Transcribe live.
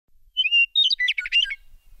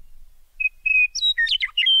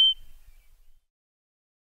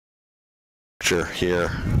picture here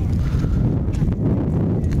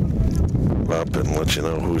up and let you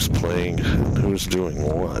know who's playing and who's doing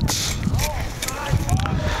what.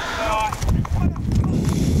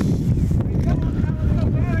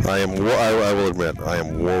 I will admit, I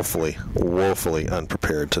am woefully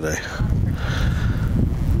unprepared today.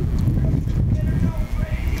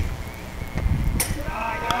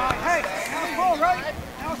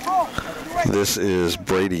 This is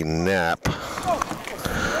Brady Knapp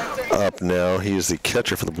up now. He's the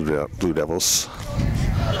catcher for the Blue Devils.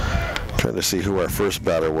 Trying to see who our first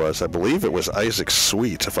batter was. I believe it was Isaac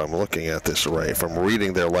Sweet, if I'm looking at this right, if I'm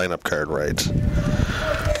reading their lineup card right.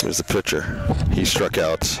 Here's the pitcher. He struck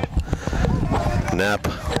out. Knapp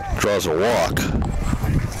draws a walk.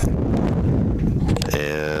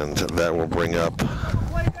 And that will bring up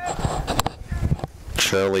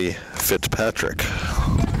Charlie Fitzpatrick.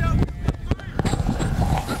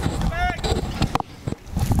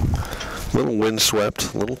 A little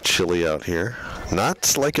windswept, a little chilly out here.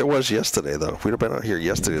 Not like it was yesterday, though. If we'd have been out here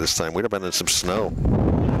yesterday this time, we'd have been in some snow.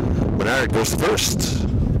 Menard goes to first.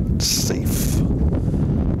 Safe.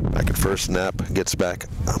 Back at first, Knapp gets back.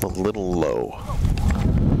 I'm a little low.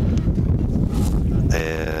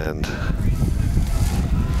 And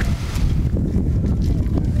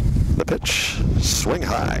the pitch. Swing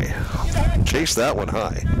high. Chase that one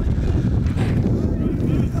high.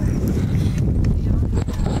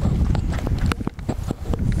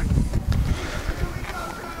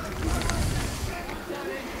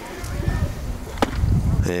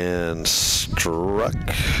 And struck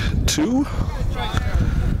two.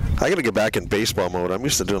 I gotta get back in baseball mode. I'm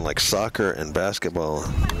used to doing like soccer and basketball.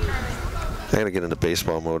 I gotta get into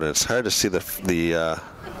baseball mode, and it's hard to see the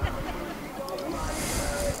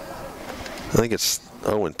I think it's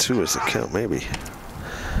 0-2 is the count, maybe.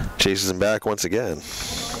 Chases him back once again.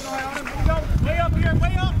 Way up here,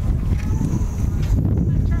 way up.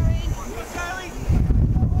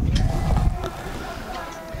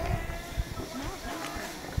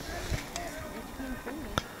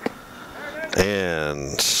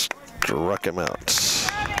 And struck him out.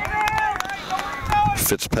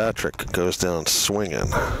 Fitzpatrick goes down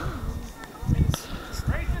swinging.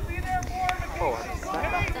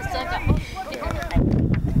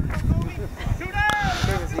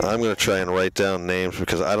 I'm going to try and write down names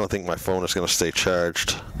because I don't think my phone is going to stay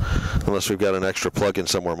charged. Unless we've got an extra plug-in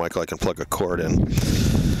somewhere, Michael, I can plug a cord in.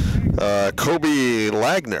 Kobe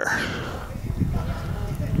Lagner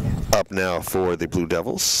up now for the Blue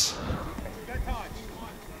Devils.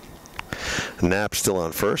 Knapp still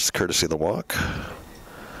on first, courtesy of the walk.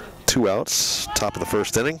 2 outs, top of the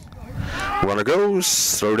first inning. Runner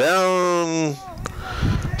goes, throw down.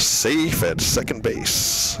 Safe at second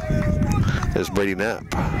base is Brady Knapp.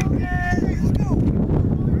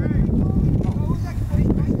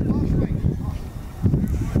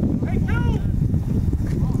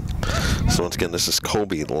 So once again, this is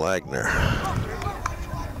Kobe Lagner.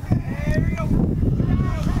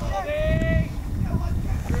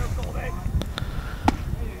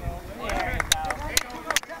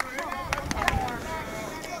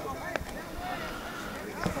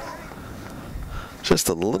 Just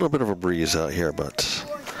a little bit of a breeze out here, but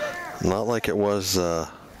not like it was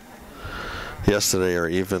yesterday or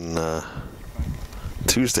even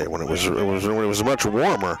Tuesday when it was much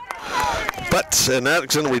warmer. And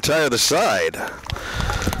that's going to retire the side.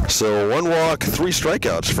 So 1 walk, 3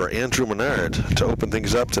 strikeouts for Andrew Menard to open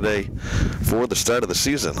things up today for the start of the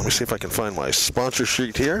season. Let me see if I can find my sponsor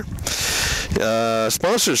sheet here.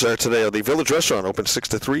 Sponsors are today the Village Restaurant, open 6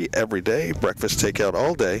 to 3 every day. Breakfast takeout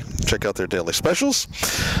all day. Check out their daily specials.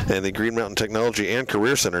 And the Green Mountain Technology and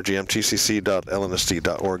Career Center,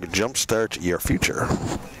 gmtcc.lnsd.org. Jumpstart your future.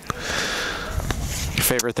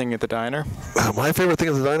 Favorite thing at the diner? My favorite thing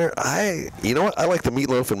at the diner? You know what? I like the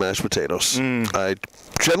meatloaf and mashed potatoes. I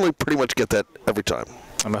generally pretty much get that every time.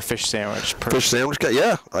 I'm a fish sandwich person. Fish sandwich guy?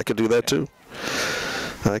 Yeah, I could do that too.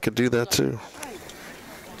 I could do that too.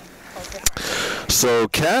 So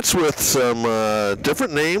Cats with some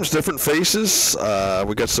different names, different faces.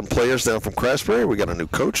 We got some players down from Craftsbury. We got a new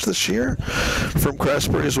coach this year from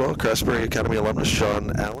Craftsbury as well. Craftsbury Academy alumnus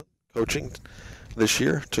Sean Allen coaching this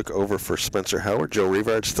year. Took over for Spencer Howard. Joe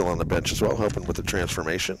Revard still on the bench as well, helping with the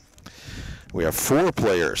transformation. We have 4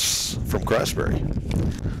 players from Craftsbury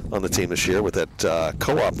on the team this year with that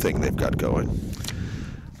co-op thing they've got going.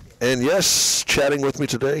 And yes, chatting with me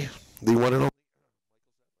today, the one and only.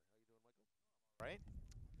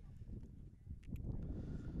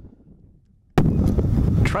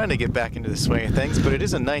 Trying to get back into the swing of things, but it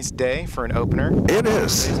is a nice day for an opener. It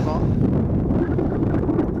is. Baseball.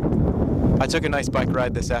 I took a nice bike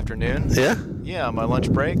ride this afternoon. Yeah? Yeah, on my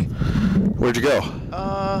lunch break. Where'd you go?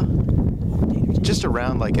 Just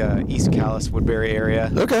around like East Calais, Woodbury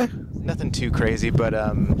area. Okay. Nothing too crazy, but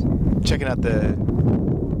checking out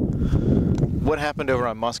what happened over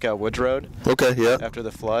on Moscow Woods Road. Okay, yeah. After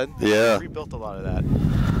the flood. Yeah. We rebuilt a lot of that.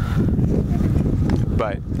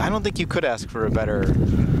 But I don't think you could ask for a better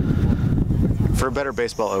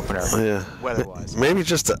baseball opener. Yeah. Weather-wise. Maybe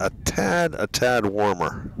just a tad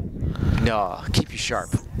warmer. No, keep you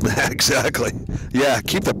sharp. Exactly. Yeah,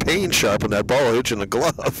 keep the pain sharp when that ball will hit you in the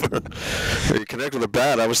glove. You connect with a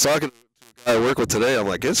bat. I was talking to a guy I work with today. I'm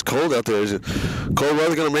like, it's cold out there. Is it cold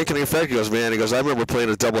weather going to make any effect? He goes, man. He goes, I remember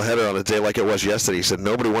playing a doubleheader on a day like it was yesterday. He said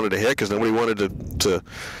nobody wanted to hit because nobody wanted to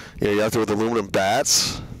you're out there with aluminum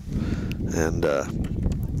bats. And,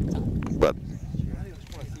 but.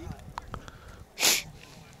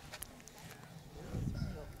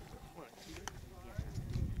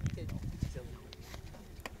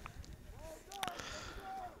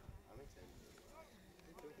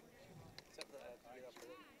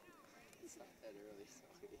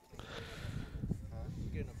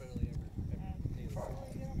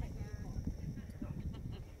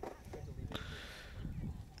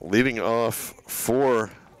 Leading off for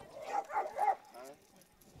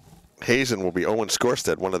Hazen will be Owen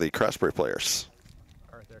Skorstead, one of the Craftsbury players.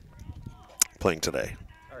 Arthur. Playing today.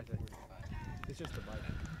 Arthur. It's just the mic.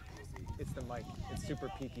 It's the mic. It's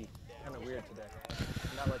super peaky. Kind of weird today.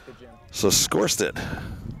 Not like the gym. So Skorstead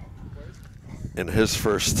in his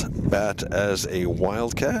first bat as a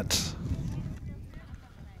Wildcat.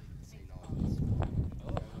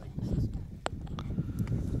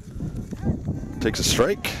 Takes a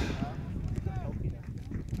strike.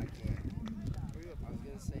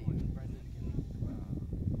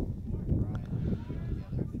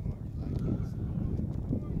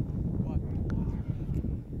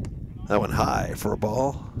 That went high for a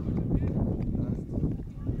ball.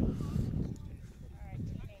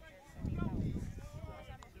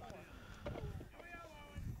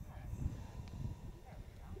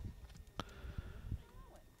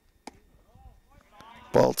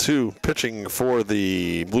 Ball two, pitching for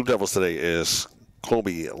the Blue Devils today is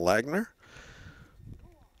Colby Lagner.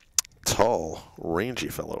 Tall, rangy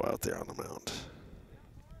fellow out there on the mound.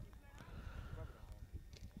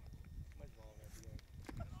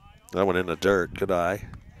 That went in the dirt. Good eye.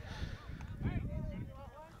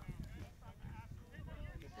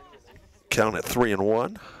 Count at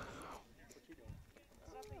 3-1.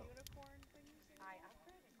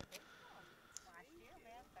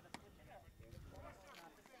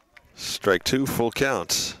 Strike two, full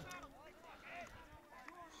count.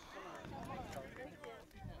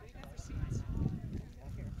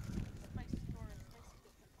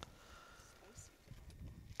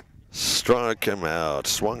 Struck him out,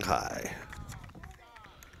 swung high.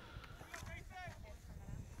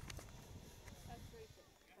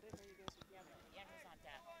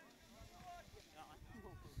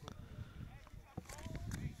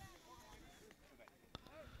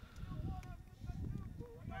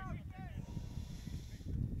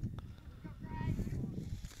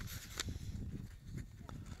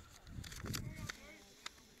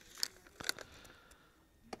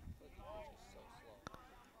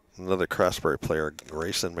 Another Craftsbury player,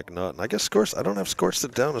 Grayson McNaughton. I guess I don't have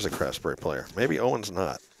Skorstead down as a Craftsbury player. Maybe Owen's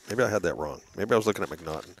not. Maybe I had that wrong. Maybe I was looking at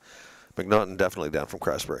McNaughton. McNaughton definitely down from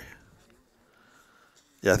Craftsbury.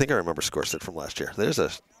 Yeah, I think I remember Skorstead from last year. There's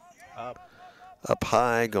a up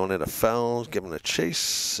high, going into foul, giving a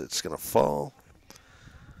chase. It's going to fall.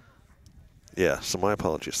 Yeah, so my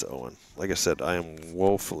apologies to Owen. Like I said, I am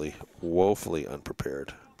woefully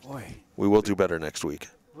unprepared. Boy, we will do better next week.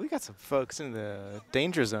 We got some folks in the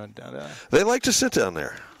danger zone down there. They like to sit down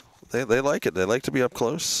there. They like it. They like to be up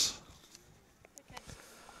close.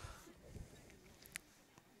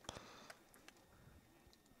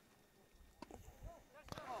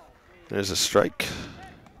 There's a strike.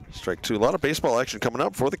 Strike two. A lot of baseball action coming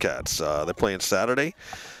up for the Cats. They're playing Saturday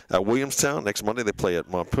at Williamstown. Next Monday they play at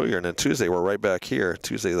Montpelier. And then Tuesday we're right back here,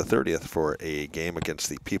 Tuesday the 30th, for a game against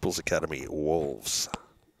the People's Academy Wolves.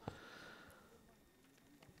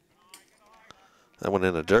 That went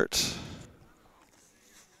in the dirt.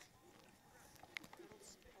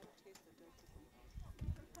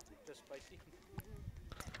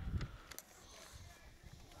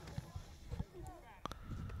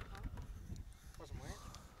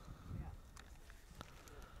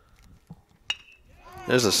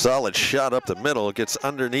 There's a solid shot up the middle. It gets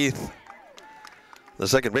underneath the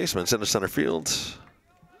second baseman. It's into center field.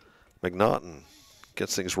 McNaughton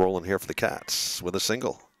gets things rolling here for the Cats with a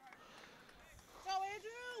single.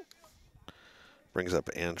 Brings up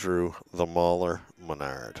Andrew the Mauler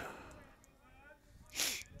Menard.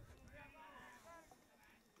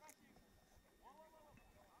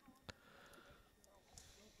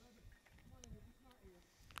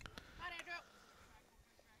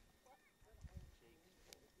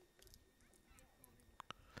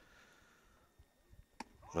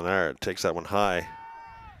 Menard takes that one high.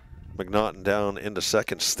 McNaughton down into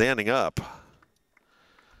second, standing up.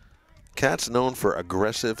 Cat's known for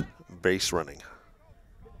aggressive base running.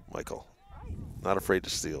 Michael, not afraid to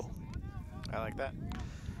steal. I like that.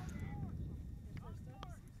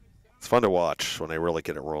 It's fun to watch when they really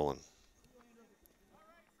get it rolling.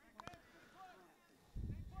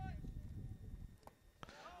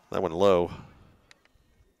 That one low.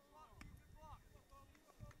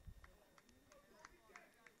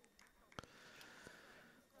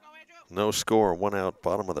 No score, 1 out,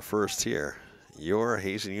 bottom of the first here. Your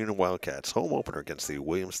Hazen Union Wildcats home opener against the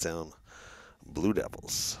Williamstown Blue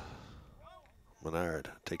Devils. Menard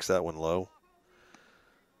takes that one low.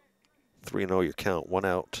 3-0 your count, 1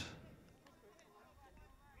 out.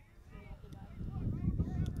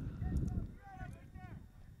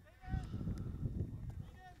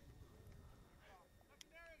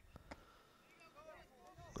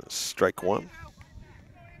 Strike one.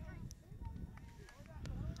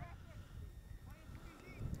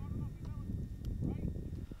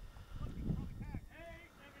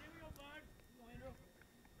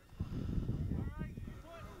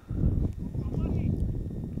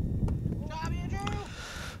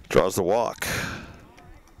 Draws the walk.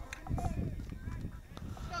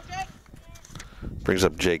 Brings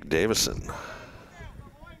up Jake Davison.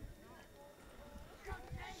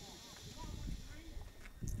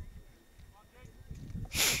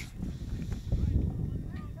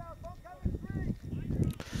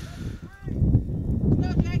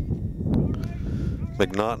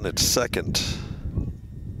 McNaughton at second.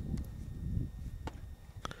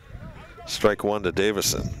 Strike one to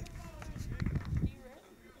Davison.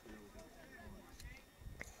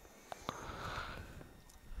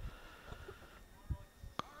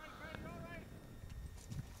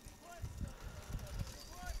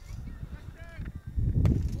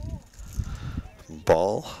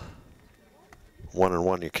 Ball.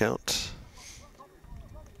 1-1 you count.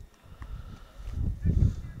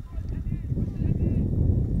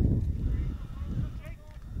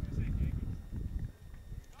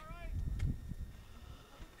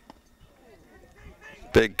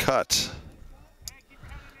 Big cut.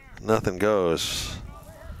 Nothing goes.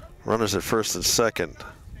 Runners at first and second.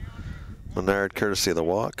 Menard courtesy of the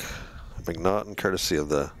walk. McNaughton courtesy of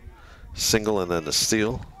the single and then the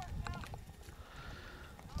steal.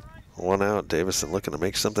 1 out. Davison looking to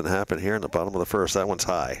make something happen here in the bottom of the first. That one's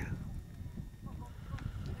high.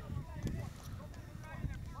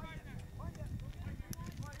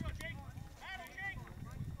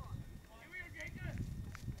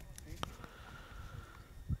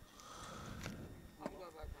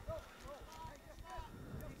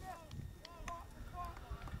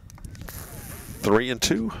 Three and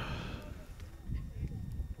two.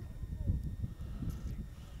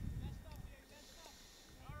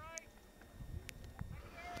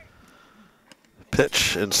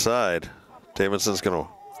 Pitch inside. Davidson's gonna, or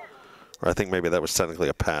I think maybe that was technically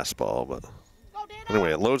a pass ball, but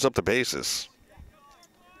anyway, it loads up the bases.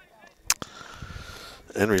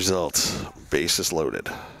 End result, bases loaded.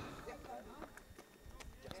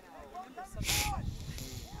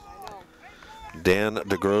 Dan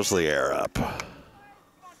DeGroslier up.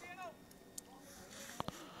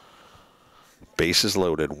 Bases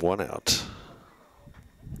loaded, 1 out.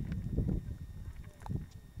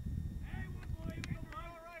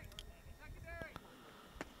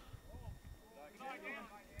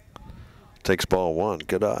 Takes ball 1,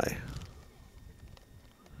 good eye.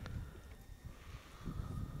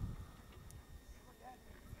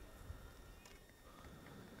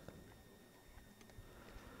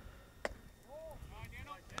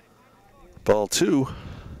 Ball 2.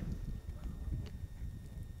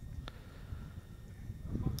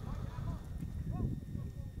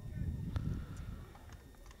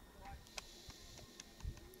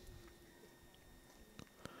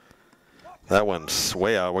 That one's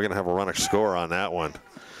way out. We're going to have a runner score on that one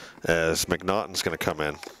as McNaughton's going to come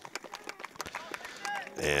in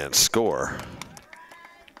and score.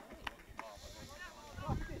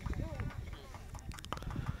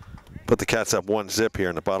 Put the Cats up 1-0 here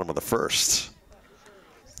in the bottom of the first.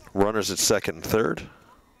 Runners at second and third.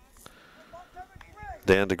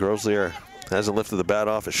 Dan DeGroslier hasn't lifted the bat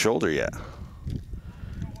off his shoulder yet.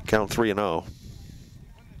 Count 3-0.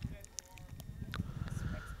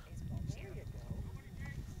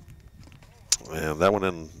 And that one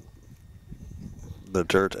in the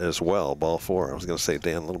dirt as well, ball 4. I was going to say,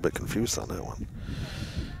 Dan, a little bit confused on that one.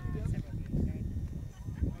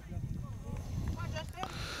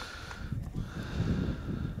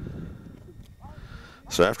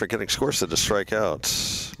 So after getting Scorsese to strike out,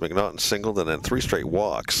 McNaughton singled and then 3 straight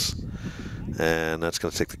walks. And that's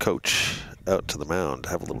going to take the coach out to the mound to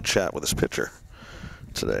have a little chat with his pitcher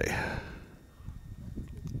today.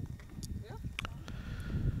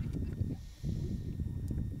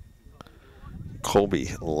 Colby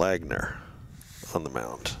Lagner on the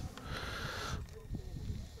mound.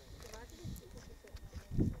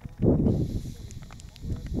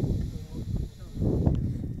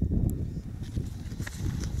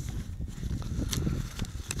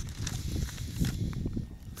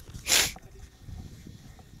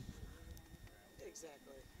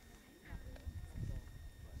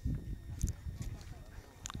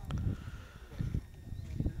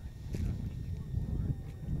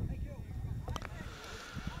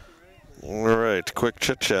 All right, quick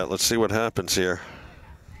chit chat. Let's see what happens here.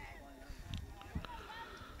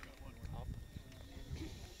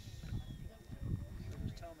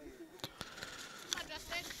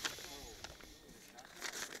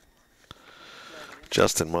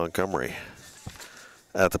 Justin Montgomery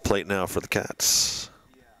at the plate now for the Cats.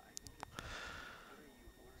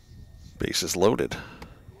 Bases loaded.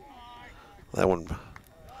 That one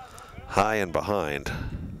high and behind.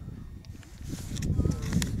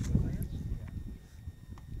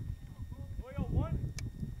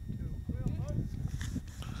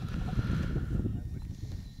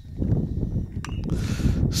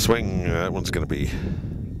 Swing, that one's going to be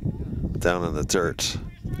down in the dirt.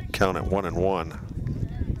 Count at 1-1.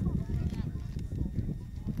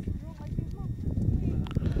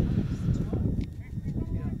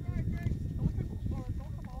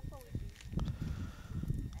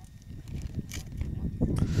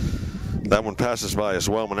 That one passes by as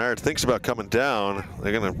well. Menard thinks about coming down.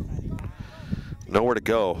 They're going to nowhere to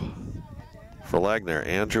go for Lagner.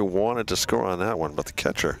 Andrew wanted to score on that one, but the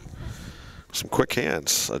catcher, some quick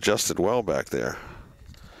hands, adjusted well back there.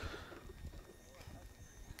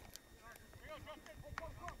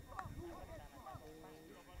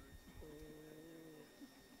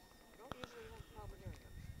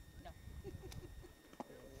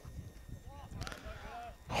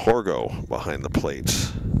 Horgo behind the plate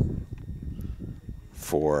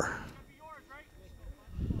for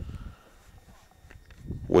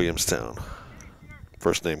Williamstown.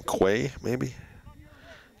 First name Quay, maybe?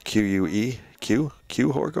 Q-U-E? Q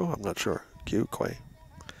Horgo? I'm not sure. Quay.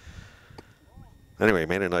 Anyway,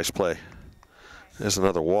 made a nice play. There's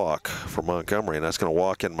another walk for Montgomery, and that's going to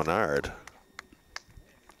walk in Menard.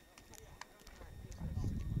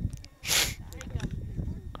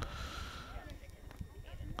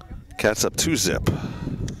 Cats up 2-zip.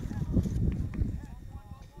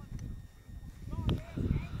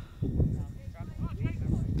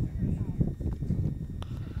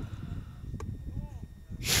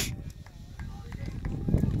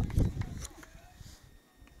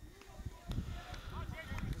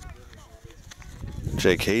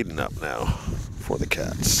 Jake Hazen up now for the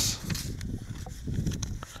Cats.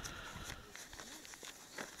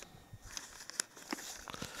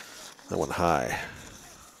 That one high.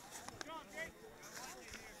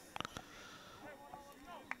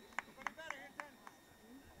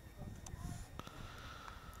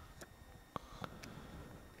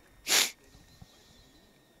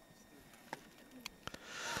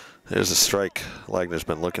 There's a strike Lagner's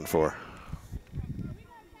been looking for.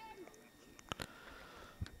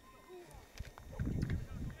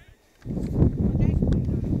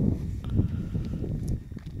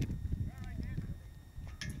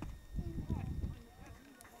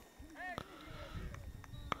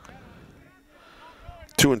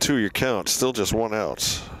 Two and two your count, still just 1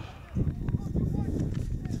 out.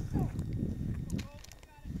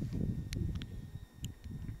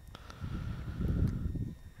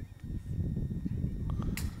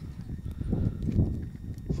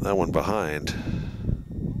 That one behind.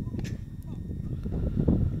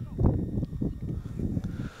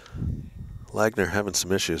 Lagner having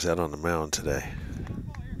some issues out on the mound today.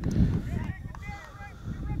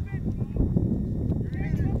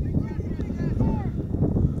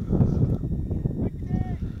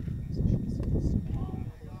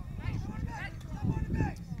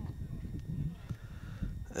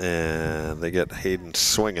 And they get Hazen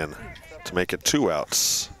swinging to make it 2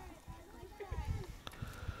 outs.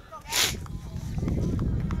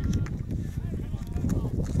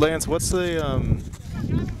 Lance, what's the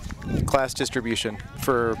class distribution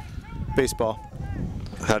for baseball?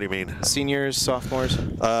 How do you mean? Seniors, sophomores?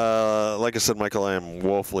 Like I said, Michael, I am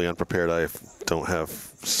woefully unprepared. I don't have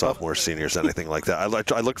sophomores, seniors, anything like that. I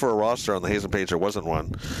looked for a roster on the Hazen page. There wasn't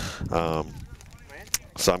one.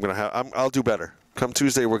 So I'll do better. Come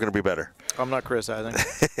Tuesday, we're going to be better. I'm not criticizing.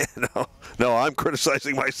 No, I'm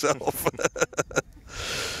criticizing myself.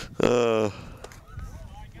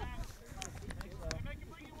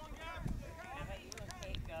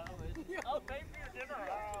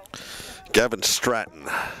 Gavin Stratton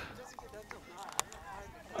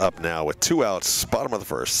up now with 2 outs, bottom of the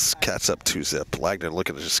first. Cats up 2-zip. Lagner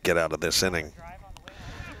looking to just get out of this inning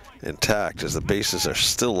intact as the bases are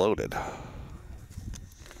still loaded.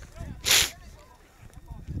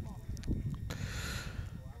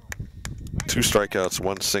 Two strikeouts,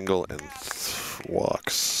 1 single, and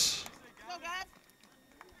walks.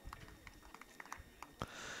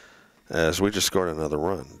 As we just scored another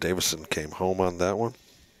run. Davison came home on that one.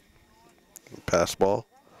 Pass ball.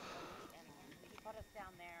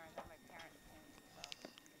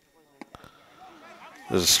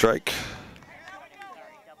 There's a strike.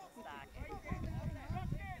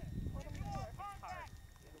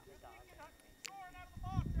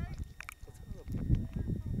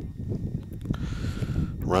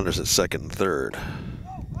 Runners at second and third.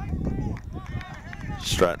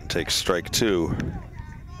 Stratton takes strike 2.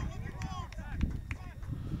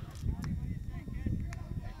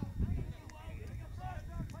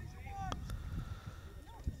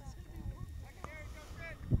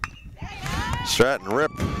 Stratton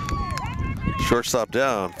rip. Shortstop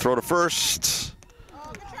down. Throw to first.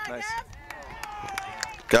 Nice.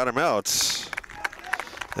 Got him out.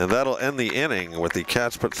 And that'll end the inning with the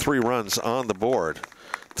Cats put 3 runs on the board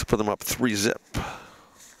to put them up 3-zip.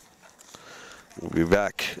 We'll be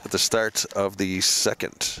back at the start of the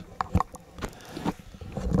second.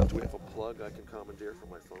 Do we have a plug I can commandeer from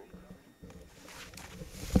my phone?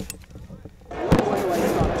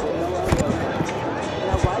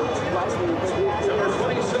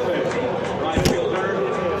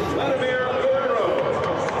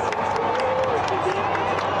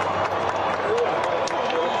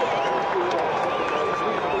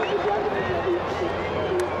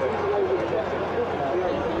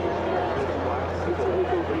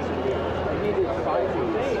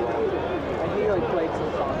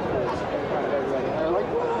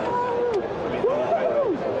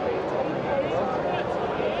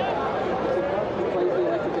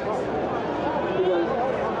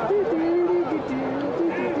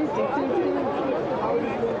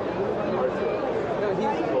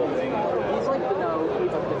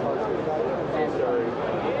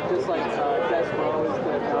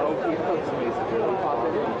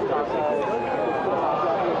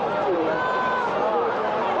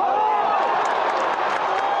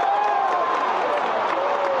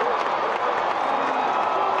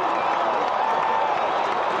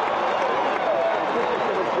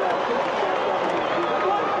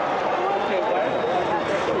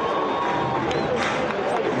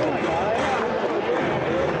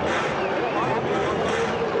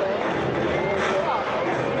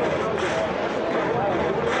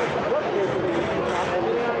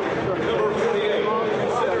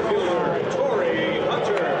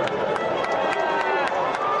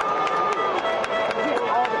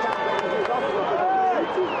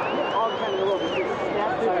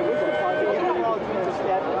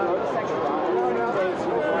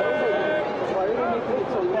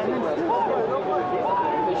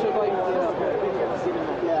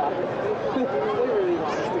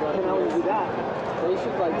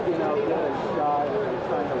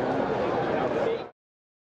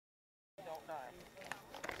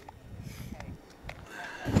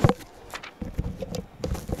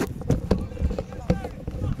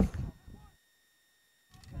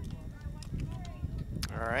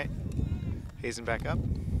 All right. Hazen back up.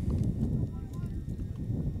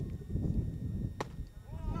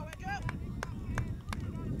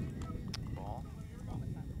 Ball.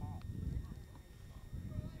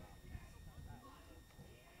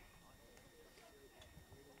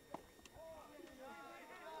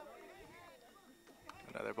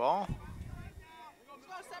 Another ball.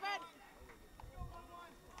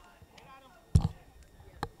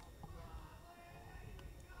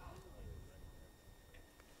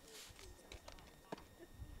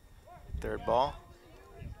 Third ball.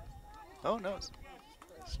 Oh, no.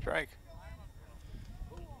 Strike.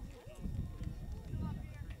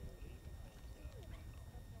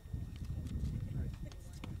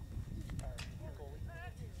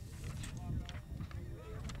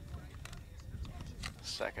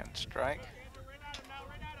 Second strike.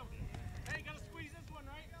 Hey, gotta squeeze this one,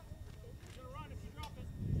 right? Gonna run if you drop it.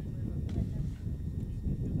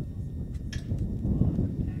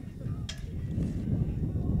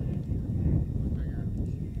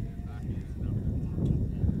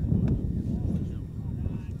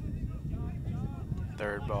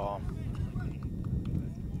 ball.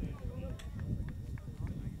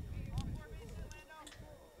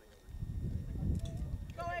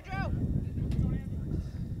 Go, Andrew!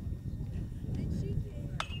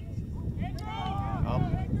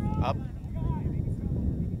 Up.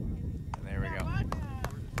 And there we go.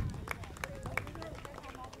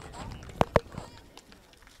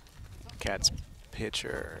 Cats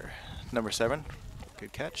pitcher number 7.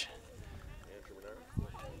 Good catch.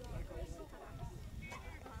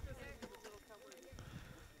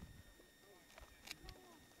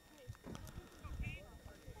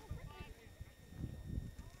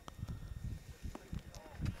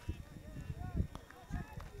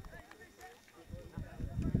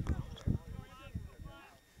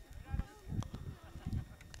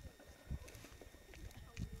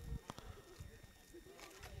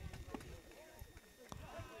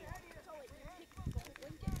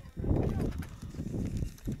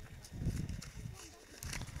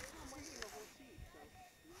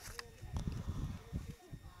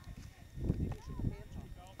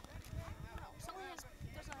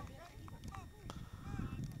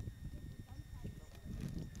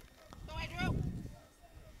 Go, Andrew!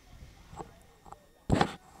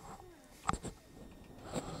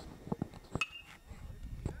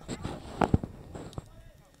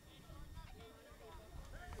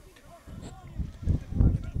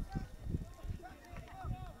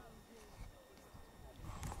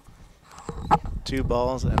 Two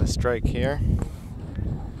balls and a strike here.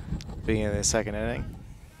 Beginning of the second inning.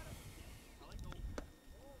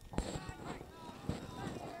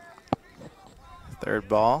 Third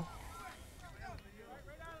ball.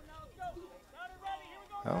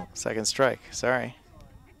 Oh, second strike. Sorry.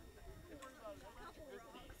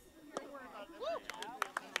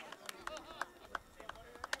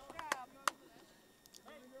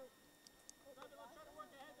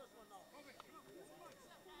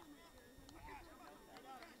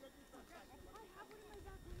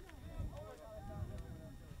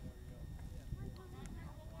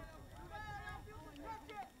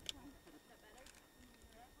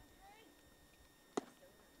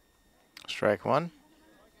 Strike one.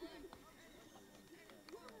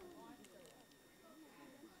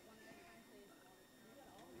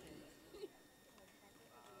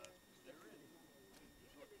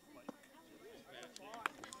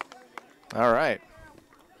 All right.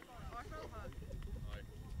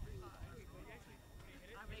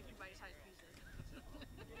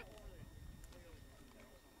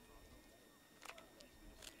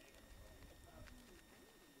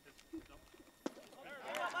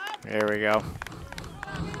 There we go.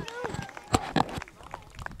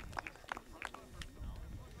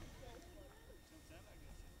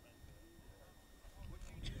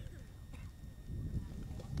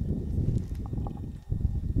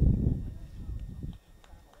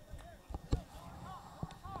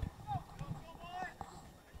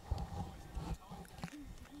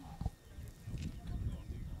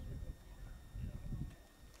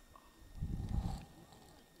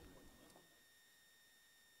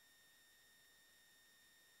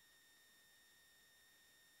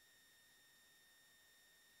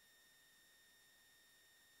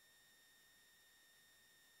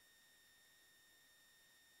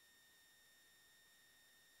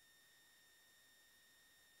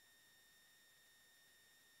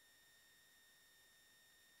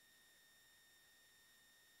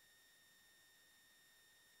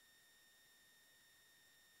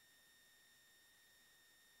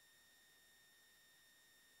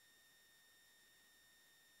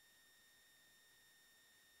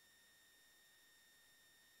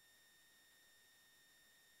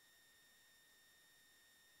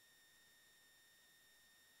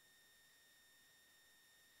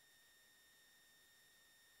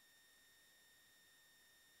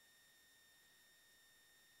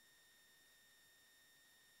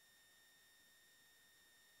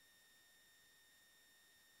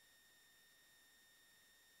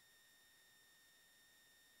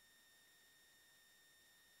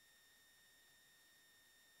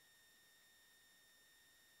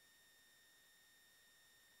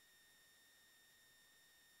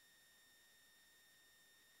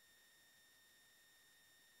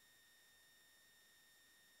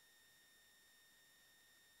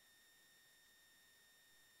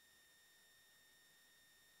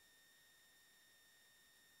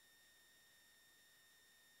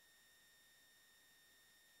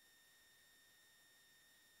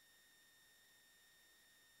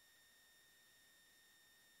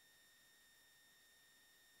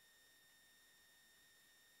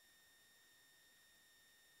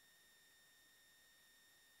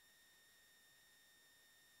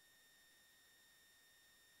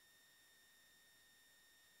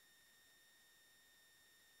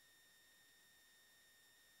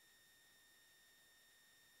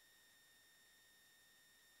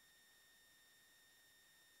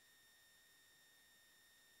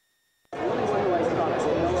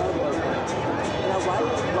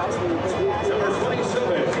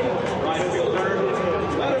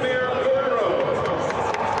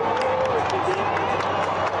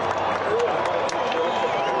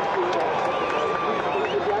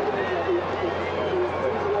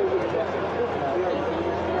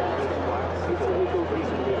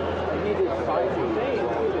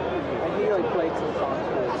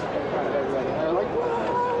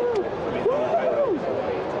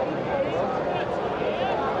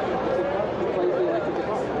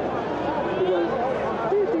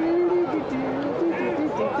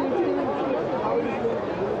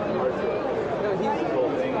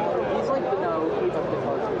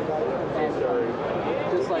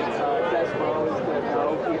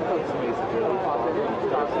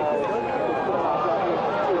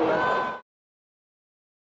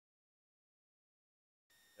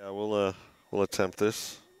 will attempt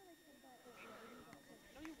this.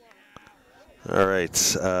 All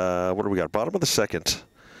right, what do we got? Bottom of the second.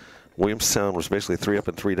 Williamstown was basically 3 up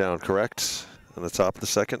and 3 down, correct? On the top of the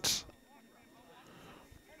second.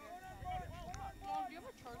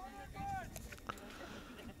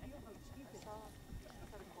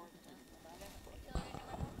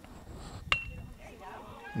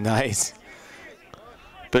 Nice.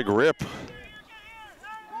 Big rip.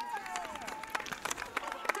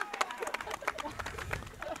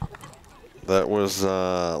 That was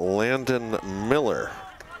Landon Miller,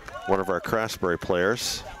 one of our Craftsbury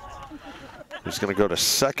players. He's going to go to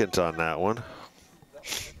second on that one.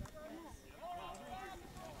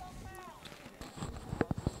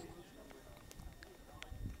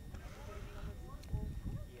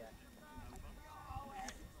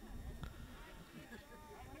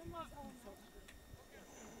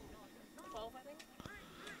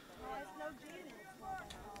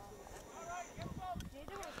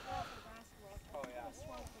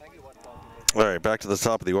 All right, back to the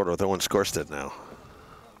top of the order with Owen Skorstead now.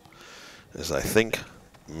 As I think,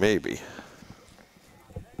 maybe.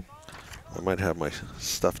 I might have my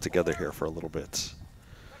stuff together here for a little bit.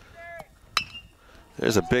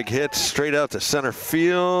 There's a big hit straight out to center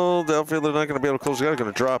field. Outfielder not going to be able to close it out,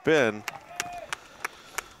 going to drop in.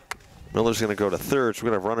 Miller's going to go to third, so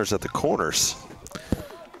we're going to have runners at the corners.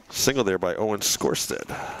 Single there by Owen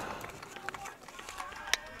Skorstead.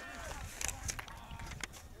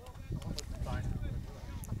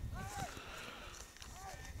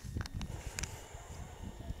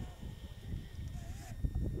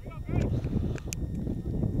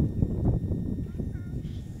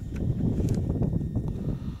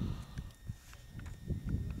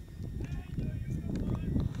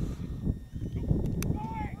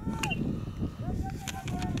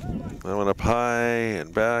 That one up high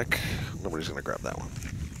and back. Nobody's going to grab that one.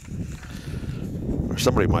 Or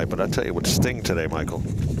somebody might, but I tell you, it would sting today, Michael.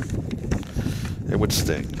 It would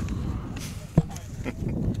sting.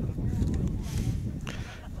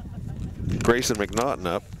 Grayson McNaughton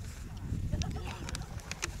up.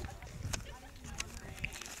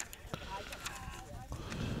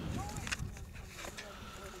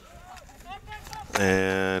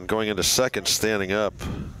 And going into second, standing up,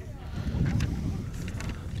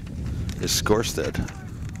 is Skorstead.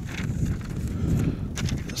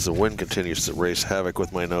 As the wind continues to race havoc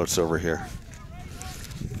with my notes over here.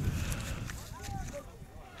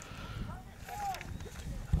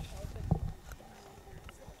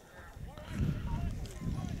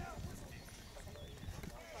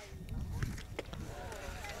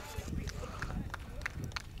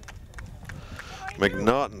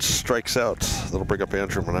 McNaughton strikes out. That'll bring up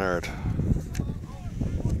Andrew Menard.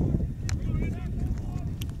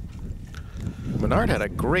 Menard had a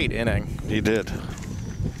great inning. He did.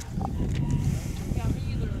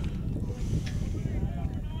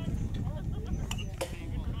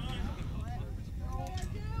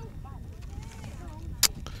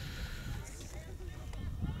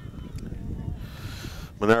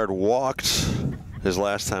 Menard walked his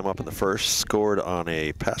last time up in the first, scored on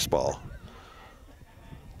a pass ball.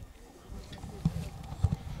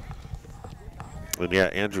 And yeah,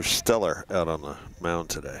 Andrew Steller out on the mound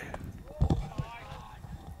today.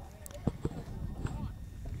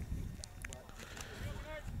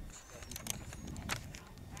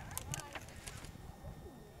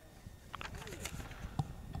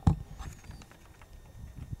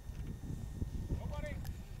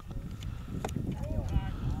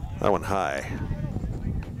 That one high.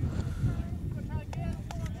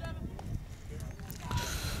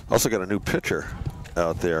 Also got a new pitcher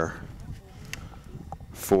out there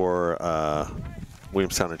for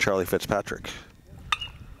Williamstown and Charlie Fitzpatrick.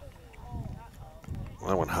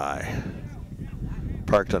 That one high.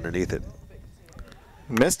 Parked underneath it.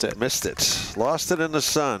 Missed it. Missed it. Lost it in the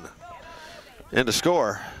sun. And to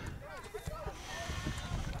score.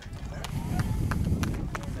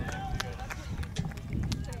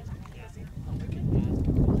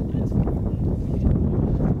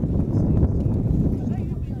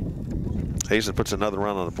 Hazen puts another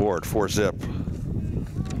run on the board, 4-zip.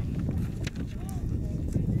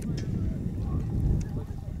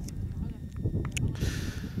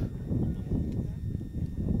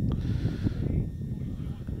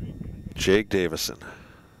 Jake Davison.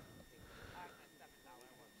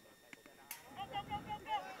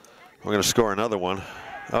 We're going to score another one.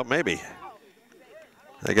 Oh, maybe.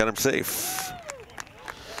 They got him safe.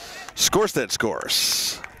 Skorstead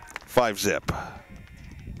scores. 5-zip.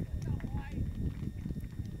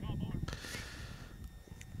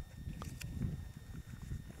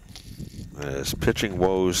 As pitching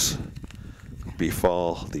woes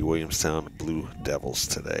befall the Williamstown Blue Devils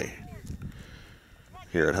today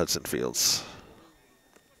here at Hudson Fields.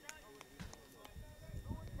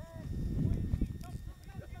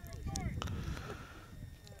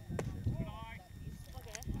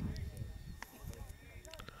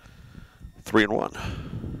 Three and one.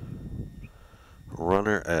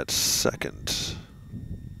 Runner at second.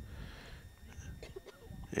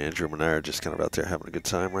 Andrew Menard just kind of out there having a good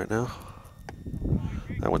time right now.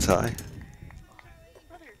 That one's high.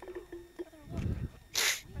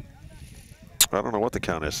 I don't know what the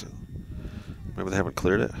count is. Maybe they haven't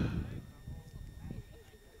cleared it.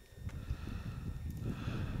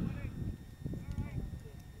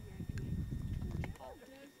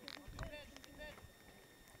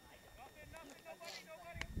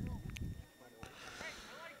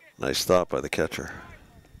 Nice stop by the catcher.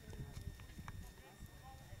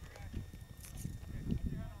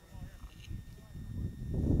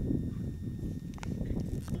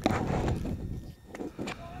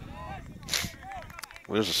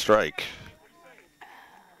 There's a strike.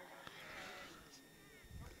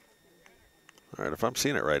 All right, if I'm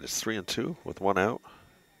seeing it right, it's 3 and 2 with 1 out.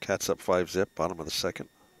 Cats up 5-zip, bottom of the second.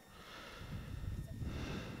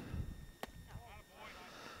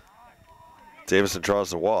 Davison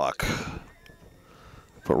draws the walk.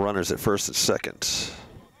 Put runners at first and second.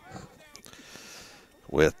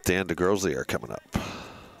 With Dan DeGroslier coming up.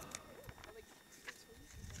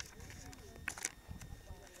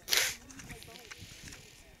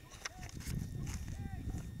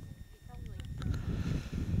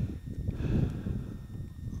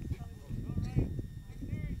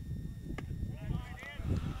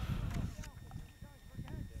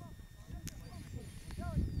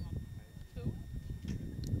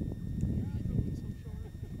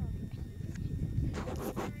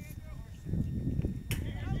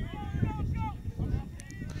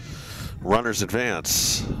 Runners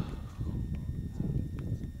advance.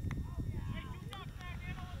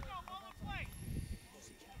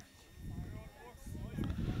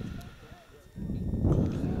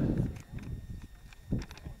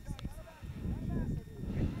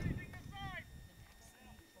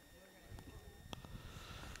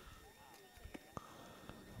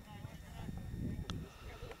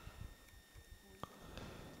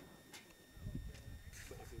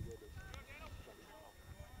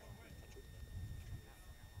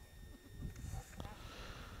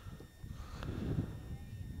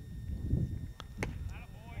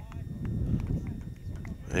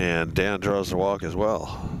 And Dan draws the walk as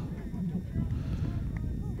well.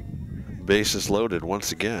 Bases loaded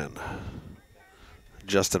once again.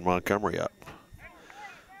 Justin Montgomery up.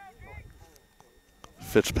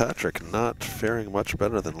 Fitzpatrick not faring much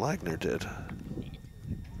better than Lagner did.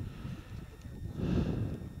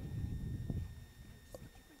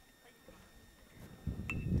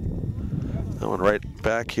 That one right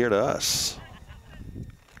back here to us.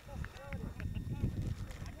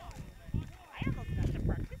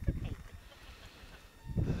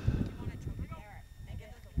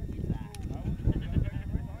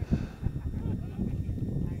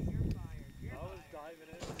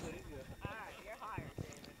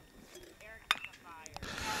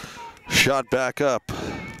 Shot back up.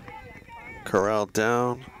 Corralled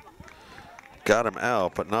down. Got him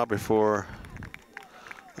out, but not before,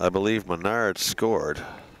 I believe, Menard scored.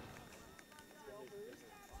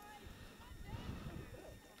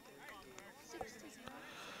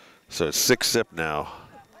 So it's 6-zip now.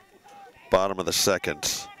 Bottom of the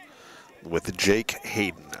second with Jake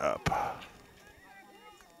Hazen up.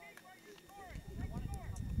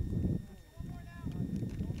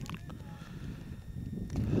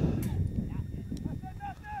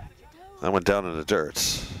 That went down in the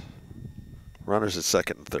dirt. Runners at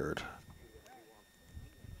second and third.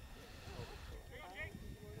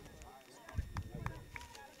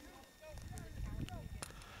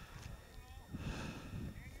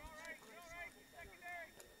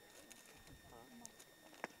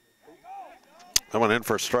 That went in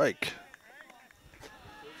for a strike.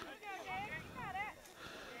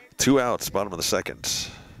 2 outs, bottom of the second.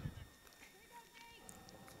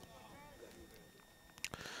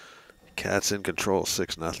 Cats in control,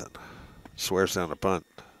 6-0. Swears down the bunt.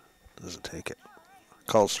 Doesn't take it.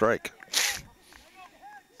 Call strike.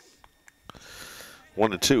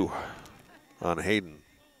 1-2 on Hazen.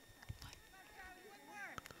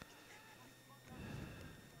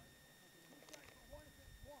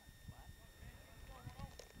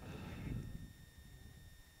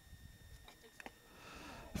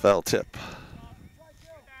 Foul tip.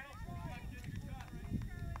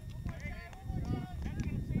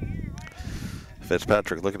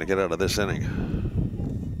 Fitzpatrick looking to get out of this inning.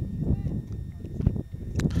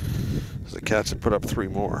 Cats have put up 3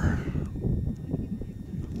 more.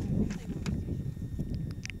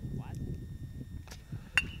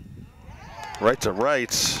 Right to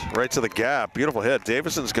the gap. Beautiful hit.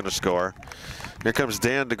 Davison's going to score. Here comes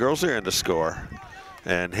Dan DeGrosier to score.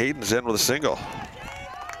 And Hayden's in with a single.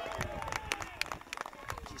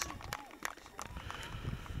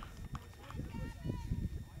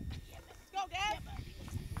 Go, Dad.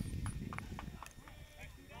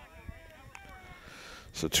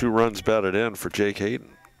 So 2 runs batted in for Jake Hayden.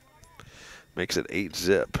 Makes it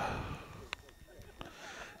 8-zip.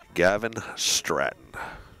 Gavin Stratton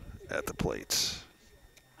at the plates.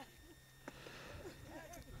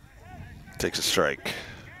 Takes a strike.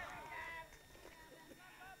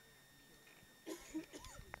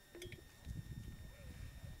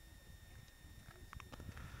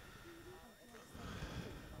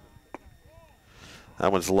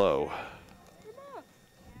 That one's low.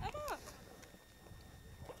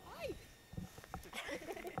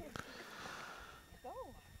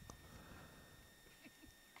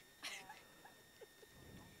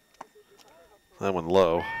 That one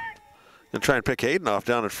low. Gonna try and pick Hayden off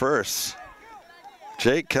down at first.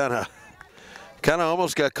 Jake kind of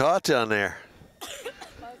almost got caught down there.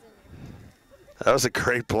 That was a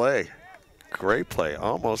great play. Great play.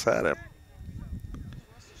 Almost had him.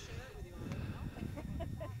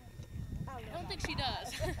 I don't think she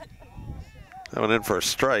does. That one in for a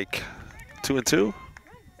strike. 2-2.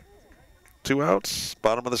 2 outs.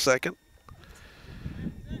 Bottom of the second.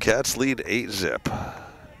 Cats lead 8-zip.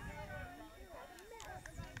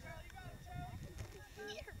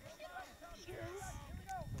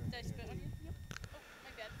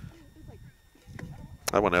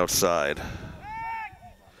 That one outside.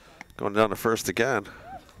 Going down to first again.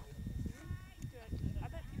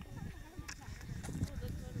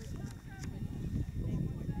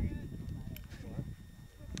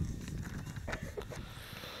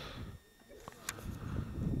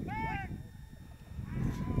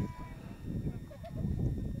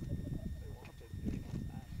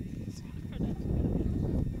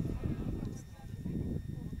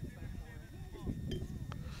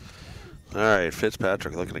 All right,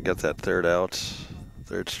 Fitzpatrick looking to get that 3rd out,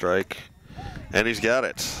 3rd strike, and he's got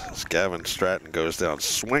it. As Gavin Stratton goes down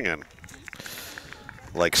swinging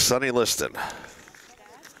like Sonny Liston.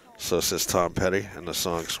 So says Tom Petty in the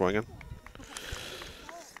song Swinging.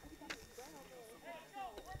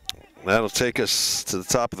 That'll take us to the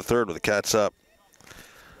top of the 3rd with the Cats up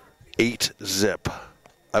 8-zip.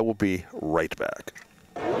 I will be right back.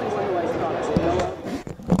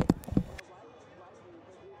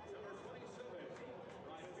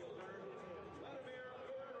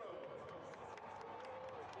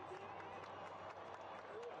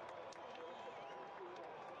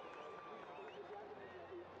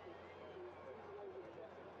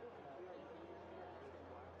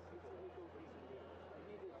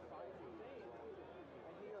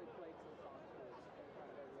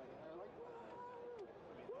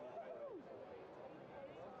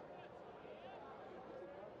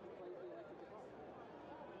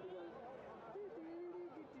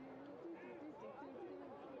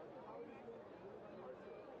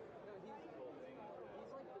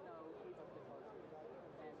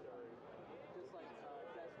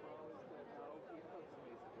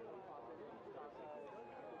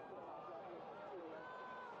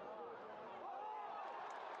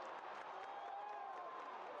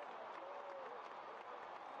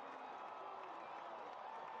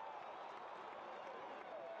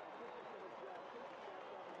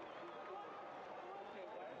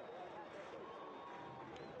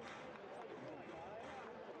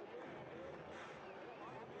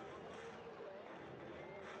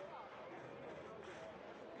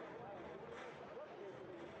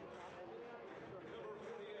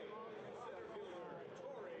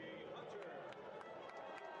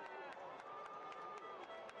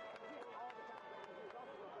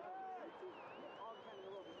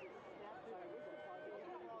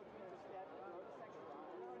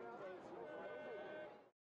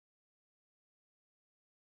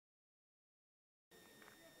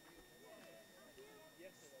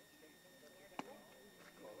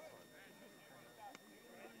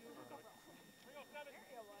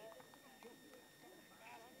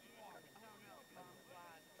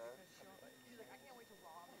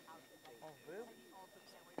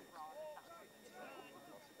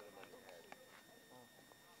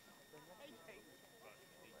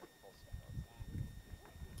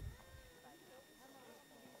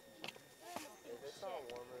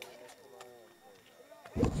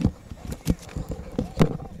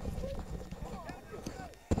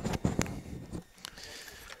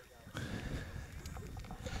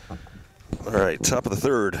 All right, top of the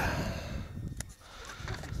third.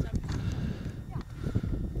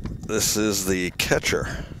 This is the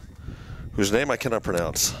catcher, whose name I cannot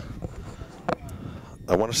pronounce.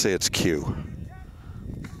 I want to say it's Q.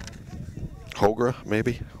 Hogra,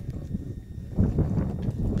 maybe?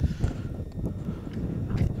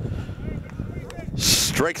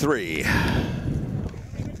 Strike three.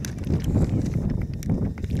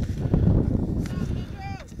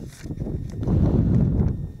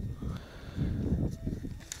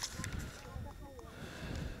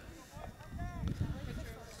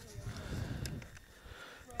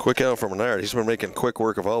 Quick out from Menard. He's been making quick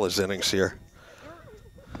work of all his innings here.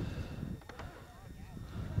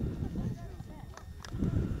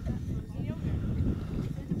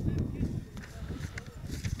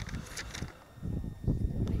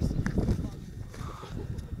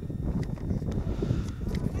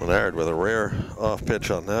 Menard with a rare off pitch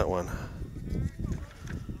on that one.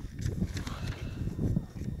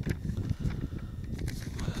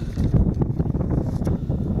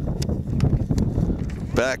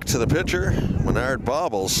 Back to the pitcher. Menard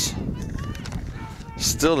bobbles.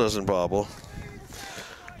 Still doesn't bobble.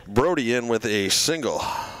 Brody in with a single.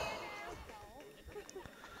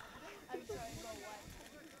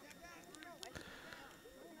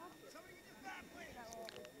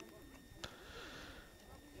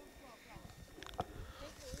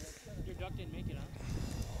 Your duck didn't make it, huh?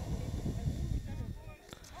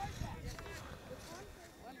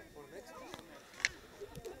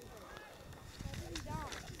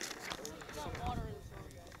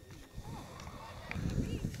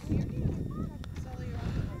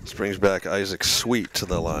 This brings back Isaac Sweet to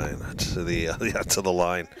the line, to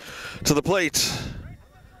the plate.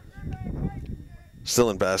 Still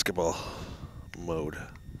in basketball mode.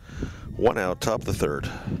 One out, top of the third.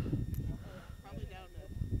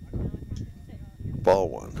 Ball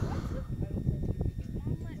one.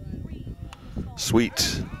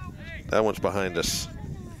 Sweet. That one's behind us.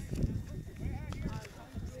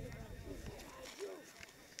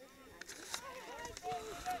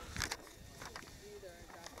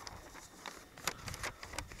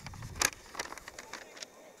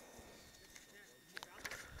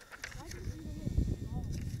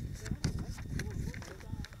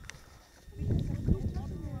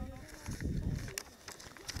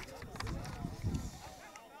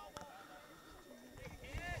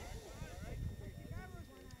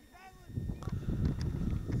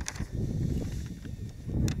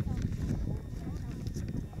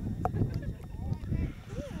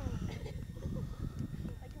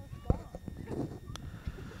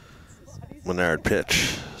 Menard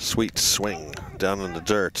pitch. Sweet swing down in the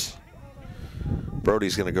dirt.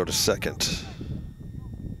 Brody's going to go to second.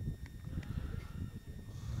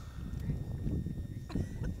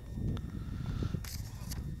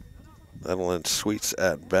 That'll end Sweet's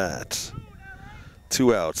at bat.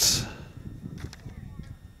 2 outs.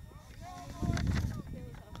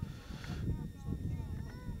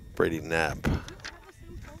 Brady Knapp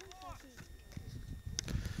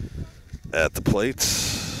at the plate.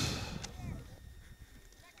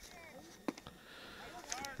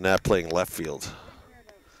 Knapp playing left field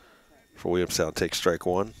for Williamstown. Takes strike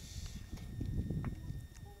one.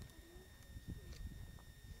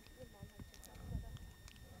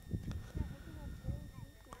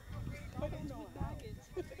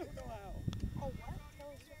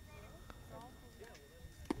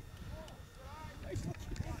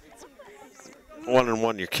 One and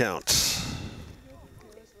one your count.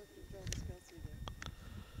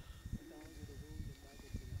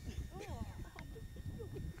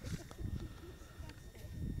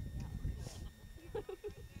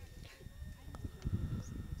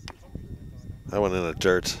 That one in the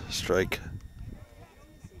dirt. Strike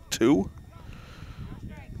two.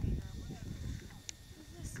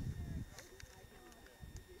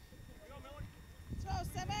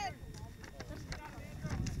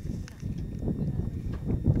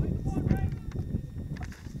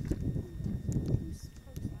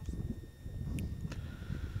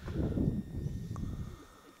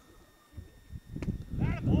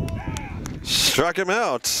 Struck him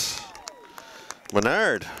out.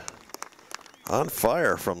 Menard on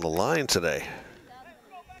fire from the line today.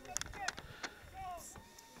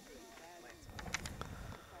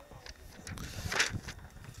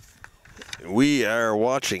 We are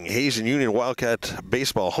watching Hazen Union Wildcat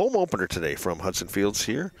Baseball home opener today from Hudson Fields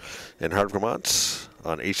here in Hardwick, Vermont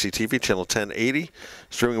on HCTV channel 1080,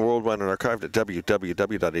 streaming worldwide and archived at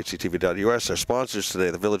www.hctv.us. Our sponsors today,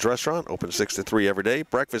 the Village Restaurant, open 6 to 3 every day,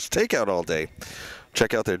 breakfast takeout all day.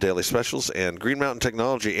 Check out their daily specials, and Green Mountain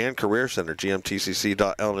Technology and Career Center,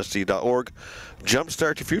 gmtcc.lnsd.org.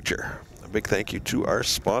 Jumpstart your future. big thank you to our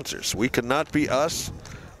sponsors. We could not be us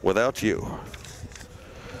without you.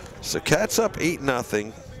 So Cats up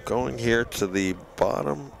 8-0, going here to the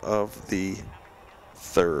bottom of the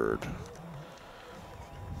third.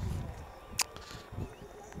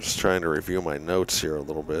 Just trying to review my notes here a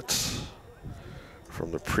little bit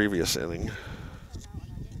from the previous inning.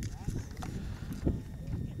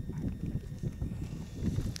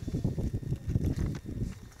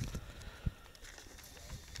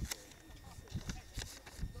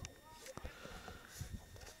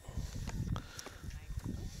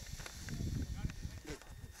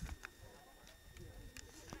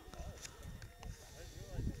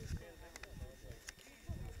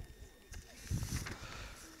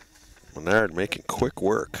 Menard making quick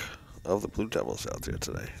work of the Blue Devils out there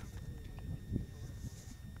today.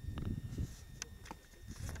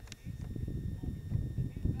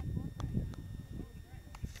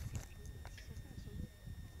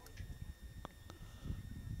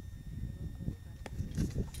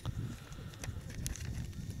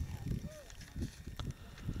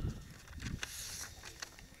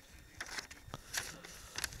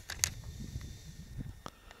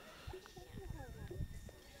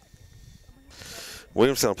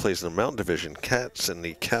 Williamstown plays in the Mountain Division, Cats in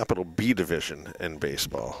the Capital B Division in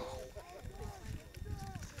baseball.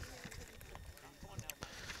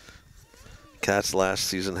 Cats last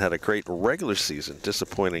season had a great regular season,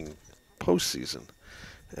 disappointing postseason.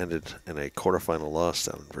 Ended in a quarterfinal loss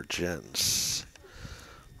down in Virgins.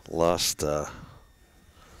 Lost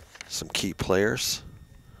some key players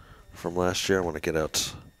from last year. I want to get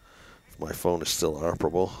out if my phone is still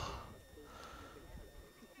operable.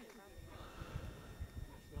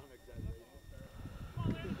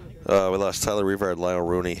 We lost Tyler Revard, Lyle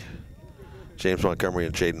Rooney, James Montgomery,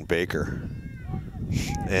 and Jaden Baker.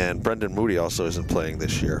 And Brendan Moody also isn't playing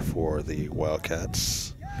this year for the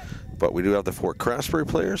Wildcats. But we do have the 4 Craftsbury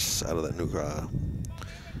players out of that new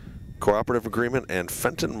cooperative agreement, and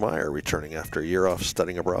Fenton Meyer returning after a year off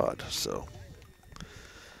studying abroad. So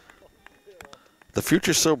the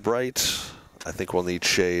future's so bright, I think we'll need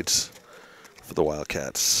shades for the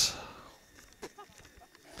Wildcats.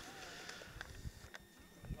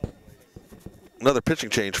 Another pitching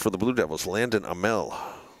change for the Blue Devils, Landon Amell,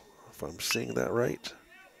 if I'm seeing that right.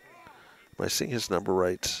 Am I seeing his number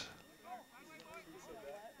right?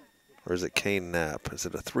 Or is it Kane Knapp? Is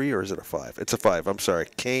it a 3 or is it a 5? It's a 5, I'm sorry.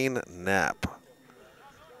 Kane Knapp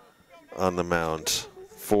on the mound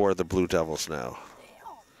for the Blue Devils now.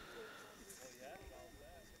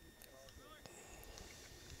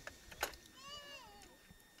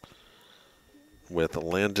 With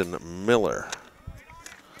Landon Miller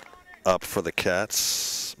up for the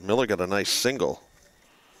Cats. Miller got a nice single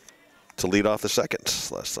to lead off the second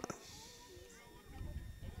last time.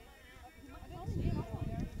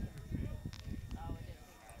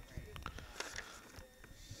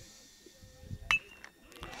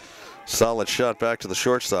 Solid shot back to the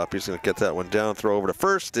shortstop. He's going to get that one down, throw over to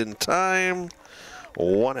first in time.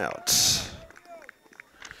 1 out.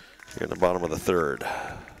 Here in the bottom of the third.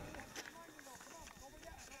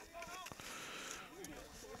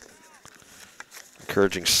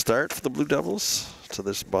 Encouraging start for the Blue Devils to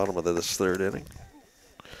this bottom of this third inning.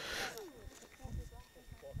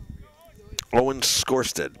 Owen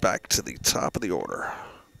Scorsted back to the top of the order.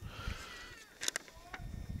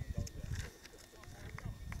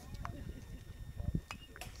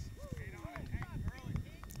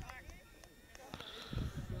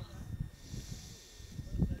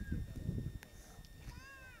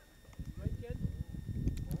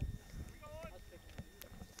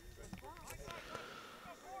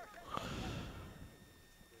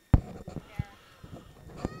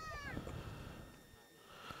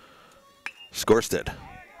 Scorsted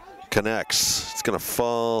connects. It's going to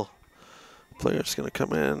fall. Player's going to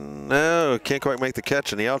come in. No, can't quite make the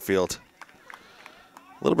catch in the outfield.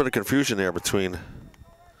 A little bit of confusion there between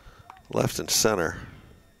left and center.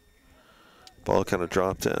 Ball kind of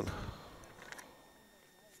dropped in.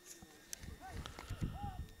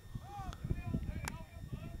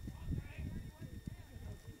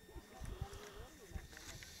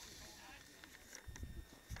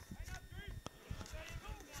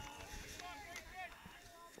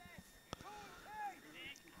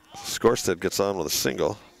 Scorsted gets on with a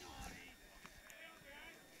single.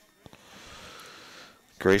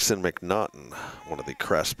 Grayson McNaughton, one of the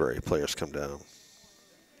Craftsbury players, come down.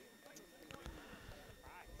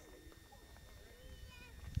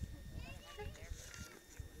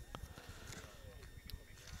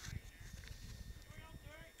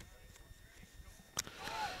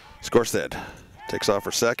 Scorsted takes off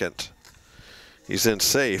for second. He's in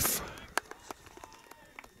safe.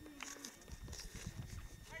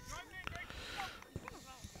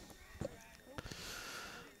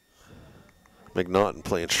 McNaughton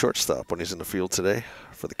playing shortstop when he's in the field today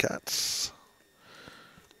for the Cats.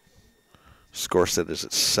 Scorsted is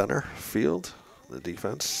at center field, the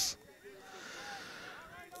defense.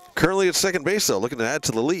 Currently at second base, though, looking to add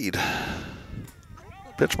to the lead.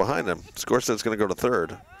 Pitch behind him. Scorsted's going to go to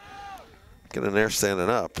third. Get in there standing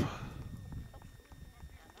up.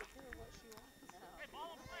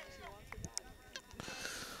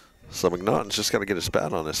 So McNaughton's just got to get his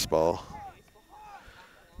bat on this ball.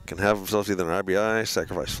 Can have himself either an RBI,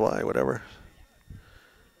 sacrifice fly, whatever.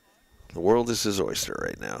 The world is his oyster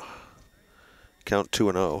right now. Count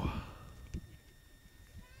 2-0.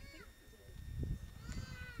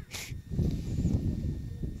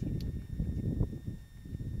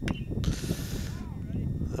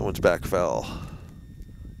 That one's back foul.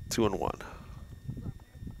 2-1.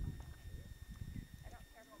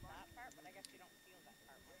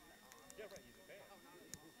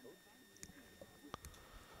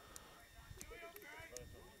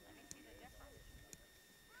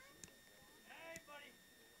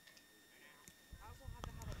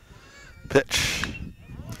 Pitch.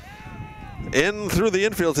 In through the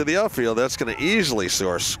infield to the outfield. That's going to easily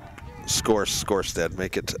score Scorstead.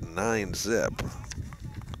 Make it 9-zip.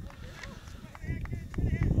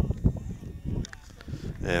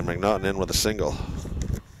 And McNaughton in with a single.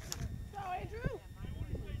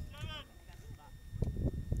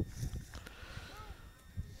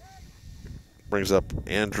 Brings up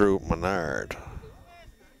Andrew Menard.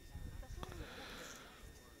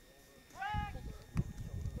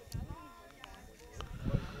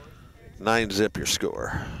 9-zip your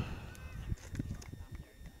score.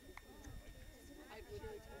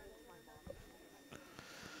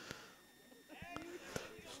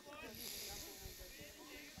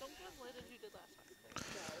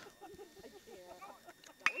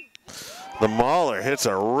 The Mauler hits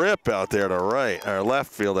a rip out there to right, or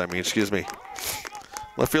left field, I mean, excuse me.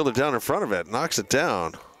 Left fielder down in front of it, knocks it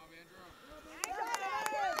down.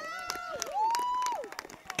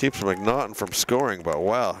 Keeps McNaughton from scoring, but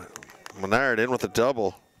wow. Menard in with a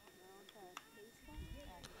double.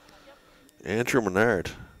 Andrew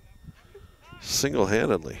Menard,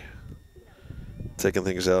 single-handedly taking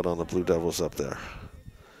things out on the Blue Devils up there.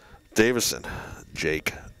 Davison,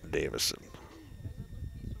 Jake Davison.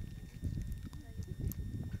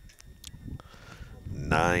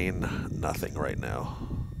 9-0 right now.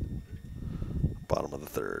 Bottom of the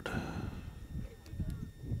third.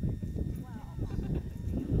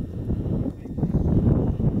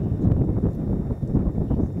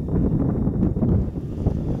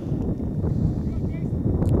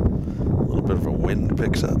 A little bit of a wind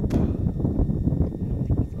picks up.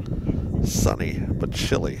 Sunny but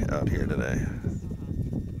chilly out here today.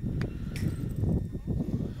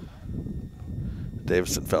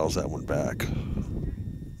 Davison fouls that one back.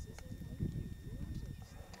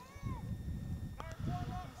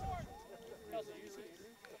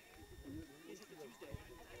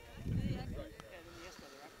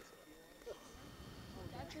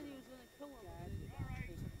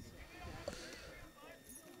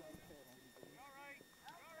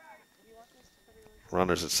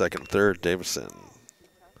 Runners at second and third. Davison.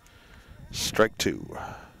 Strike two.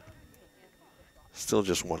 Still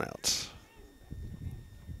just one out.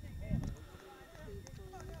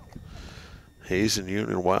 Hazen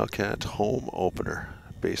Union Wildcat home opener.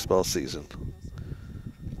 Baseball season.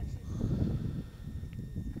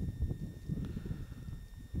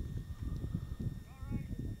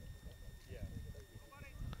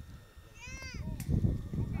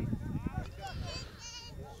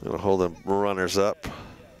 Gonna hold the runners up.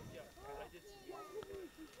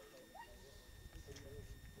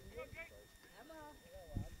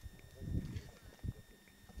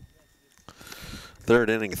 Third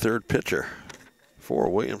inning, third pitcher for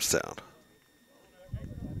Williamstown.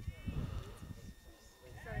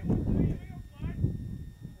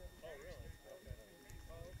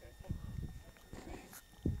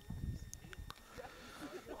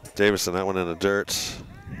 Davison, that one in the dirt.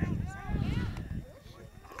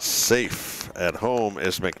 Safe at home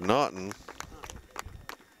is McNaughton.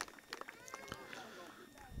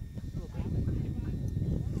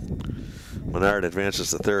 Menard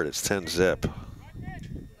advances to third. It's 10-zip.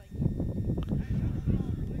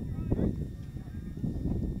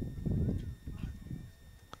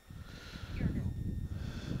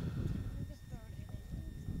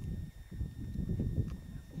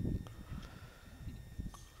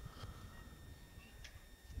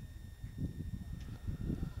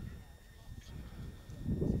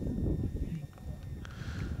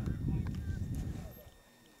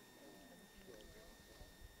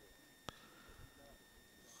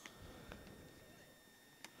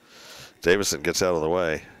 Davison gets out of the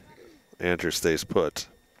way. Andrew stays put.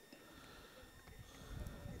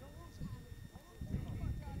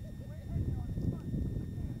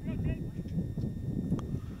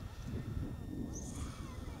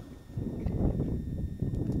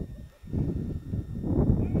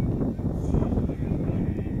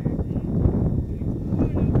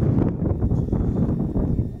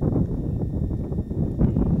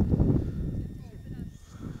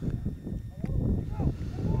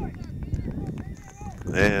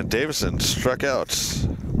 And Davison struck out.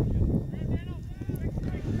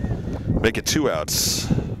 Make it 2 outs.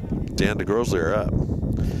 Dan DeGrosley are up.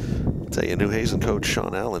 Tell you, new Hazen coach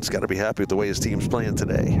Sean Allen's got to be happy with the way his team's playing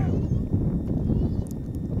today.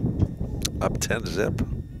 Up 10-zip.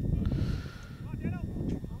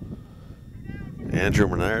 Andrew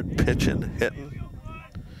Menard pitching, hitting.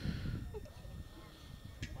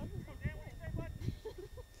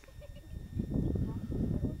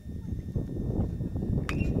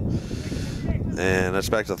 And that's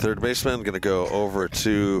back to the third baseman. Going to go over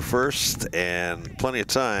to first, and plenty of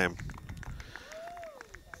time.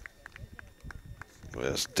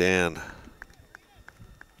 As Dan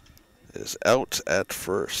is out at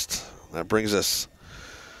first. That brings us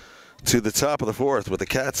to the top of the fourth with the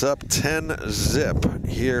Cats up 10-zip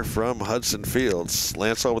here from Hudson Fields.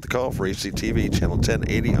 Lance Hall with the call for HCTV, channel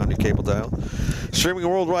 1080 on your cable dial. Streaming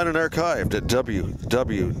worldwide and archived at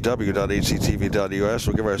www.hctv.us.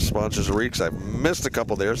 We'll give our sponsors a read, because I've missed a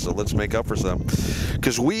couple there, so let's make up for some.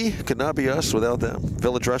 Because we could not be us without them.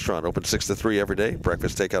 Village Restaurant, open 6 to 3 every day.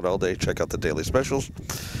 Breakfast, takeout all day. Check out the daily specials.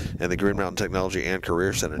 And the Green Mountain Technology and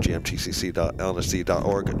Career Center,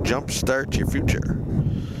 gmtcc.lnsd.org. Jumpstart your future.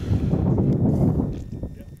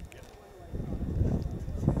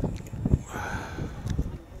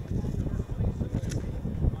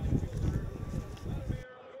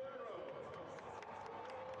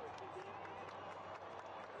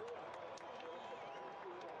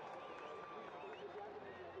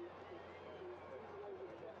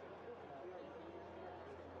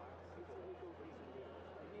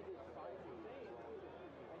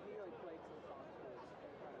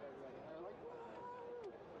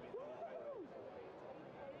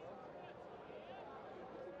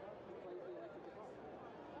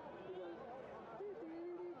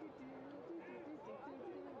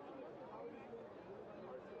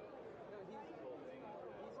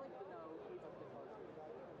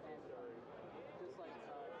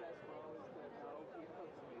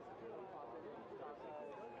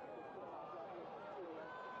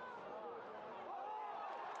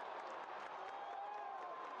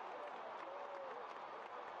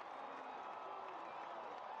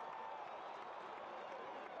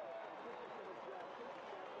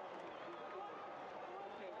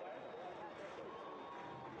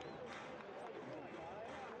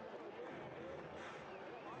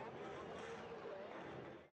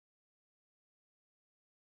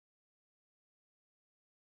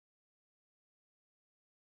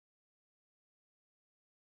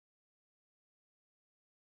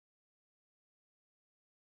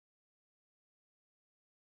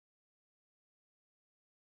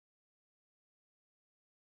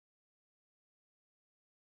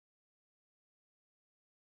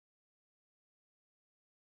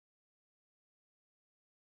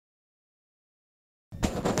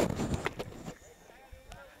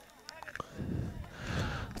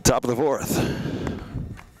 Top of the fourth.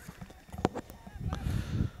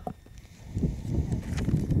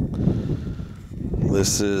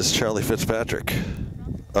 This is Charlie Fitzpatrick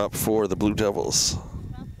up for the Blue Devils.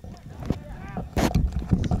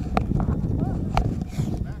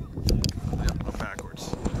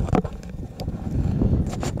 Backwards.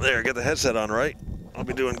 There, get the headset on right. I'll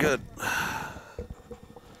be doing good.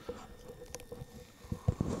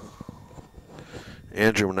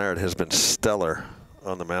 Andrew Menard has been stellar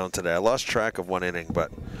on the mound today. I lost track of one inning,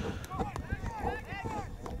 but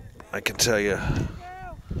I can tell you,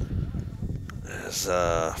 as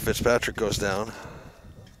Fitzpatrick goes down,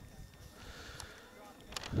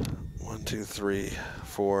 1, 2, 3,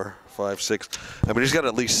 4, 5, 6. I mean, he's got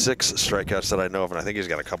at least 6 strikeouts that I know of, and I think he's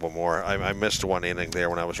got a couple more. I missed one inning there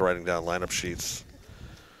when I was writing down lineup sheets.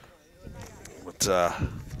 But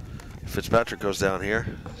Fitzpatrick goes down here.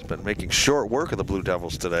 He's been making short work of the Blue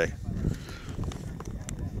Devils today.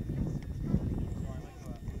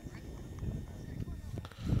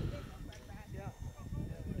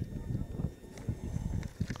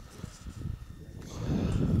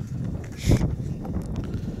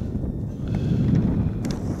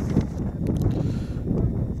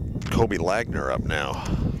 Kobe Lagner up now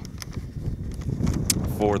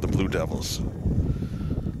for the Blue Devils.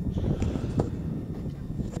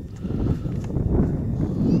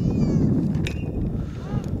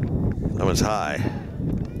 That one's high.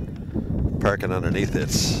 Parking underneath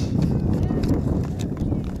it.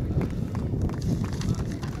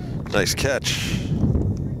 Nice catch.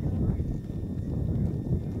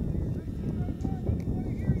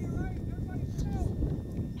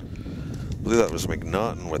 I believe that was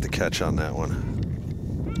McNaughton with the catch on that one.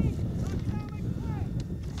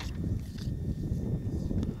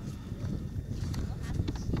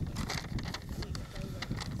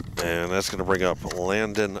 And that's going to bring up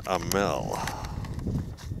Landon Amell.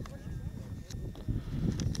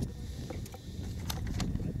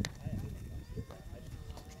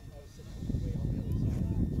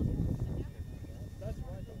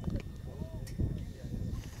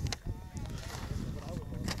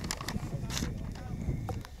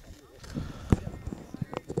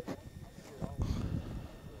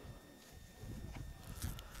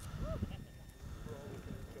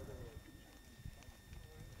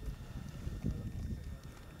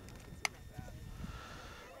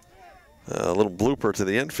 A little blooper to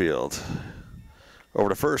the infield. Over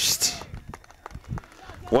to first.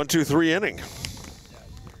 1-2-3 inning.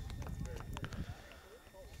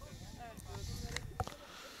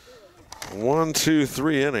 One, two,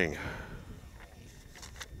 three inning.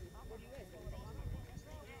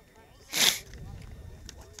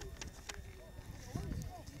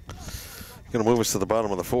 Going to move us to the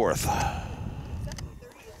bottom of the fourth.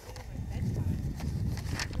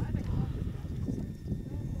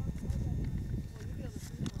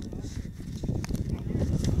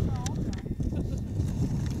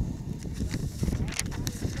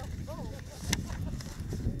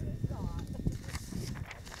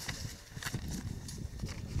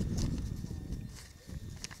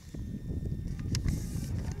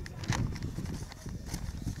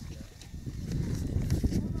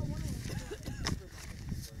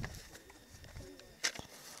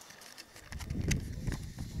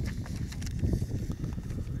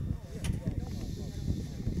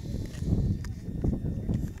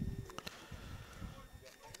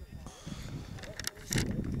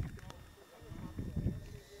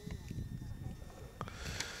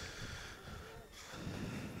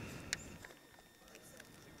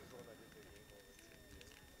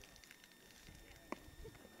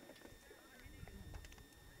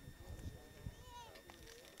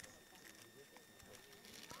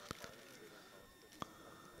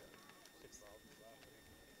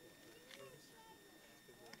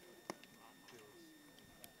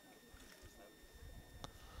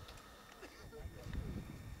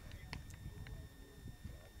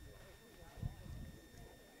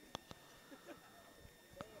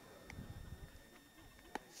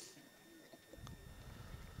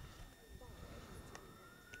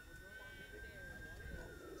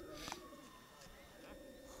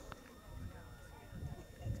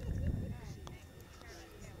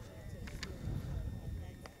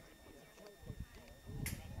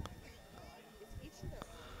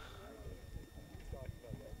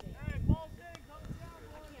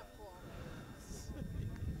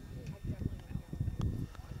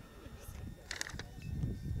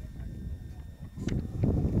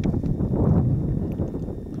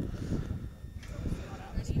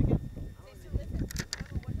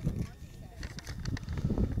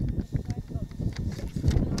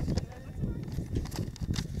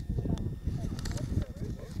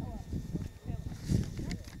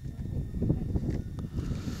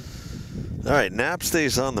 All right, Knapp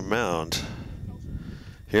stays on the mound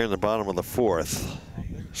here in the bottom of the fourth.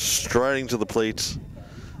 Striding to the plate,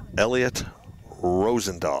 Elliot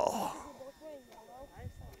Rosendahl.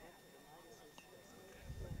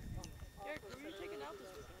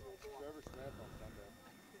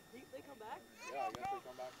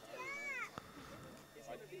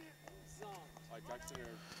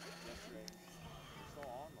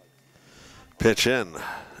 Pitch in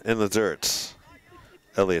the dirt.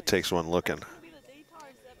 Elliott takes one looking.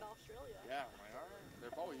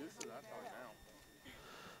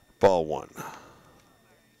 Ball one.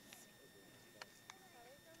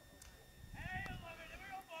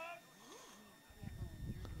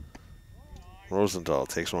 Rosendahl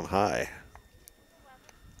takes one high.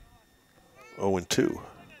 0-2,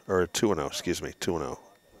 or 2-0, excuse me, 2-0.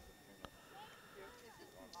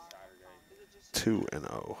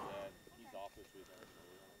 2-0.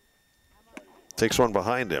 Takes one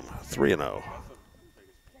behind him, 3-0.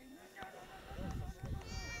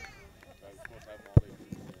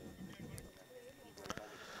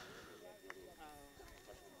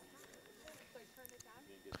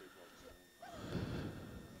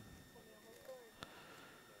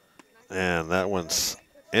 And that one's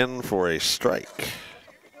in for a strike.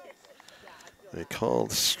 A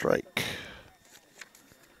called strike.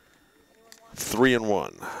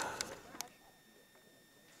 3-1.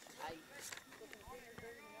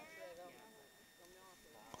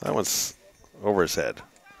 That one's over his head.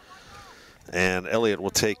 And Elliott will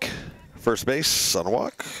take first base on a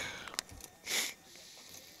walk.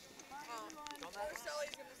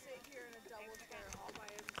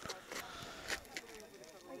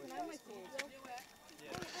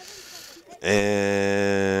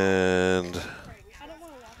 And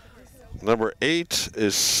number 8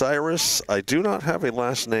 is Cyrus. I do not have a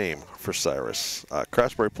last name for Cyrus.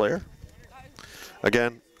 Craftsbury player.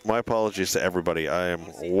 Again, my apologies to everybody. I am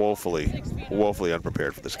woefully, woefully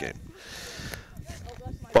unprepared for this game.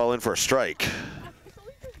 Ball in for a strike.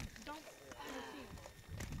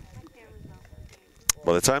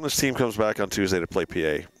 By the time this team comes back on Tuesday to play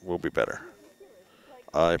PA, we'll be better.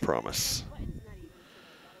 I promise.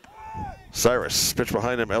 Cyrus, pitch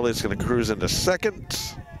behind him. Elliott's going to cruise into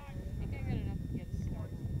second.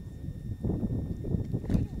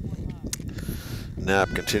 Knapp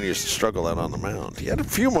continues to struggle out on the mound. He had a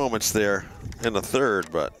few moments there in the third,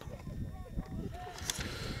 but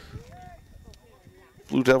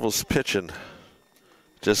Blue Devils pitching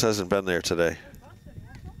just hasn't been there today.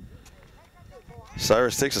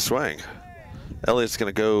 Cyrus takes a swing. Elliott's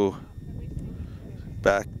going to go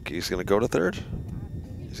back. He's going to go to third.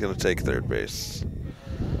 He's going to take third base.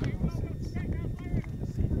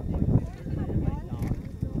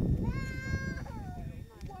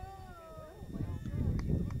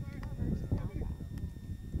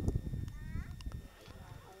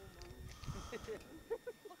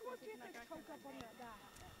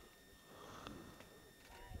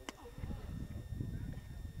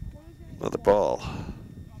 Another ball.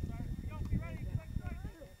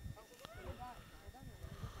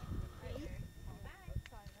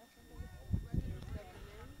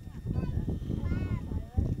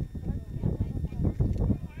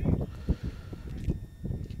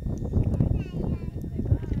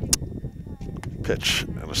 Pitch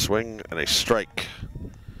and a swing and a strike.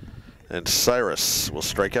 And Cyrus will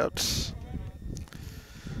strike out. This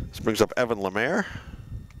brings up Evan Lamar.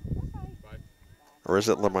 Or is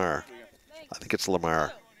it Lamar? I think it's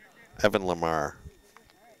Lamar. Evan Lamar.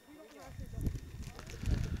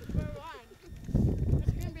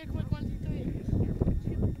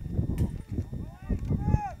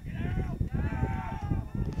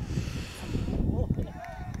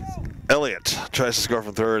 Elliott tries to score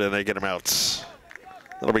from third and they get him out.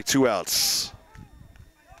 That'll be 2 outs.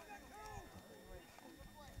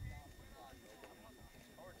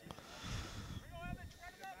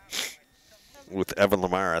 With Evan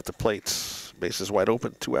Lamar at the plate. Bases wide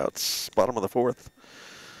open, 2 outs. Bottom of the 4th.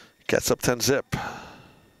 Gets up 10-zip.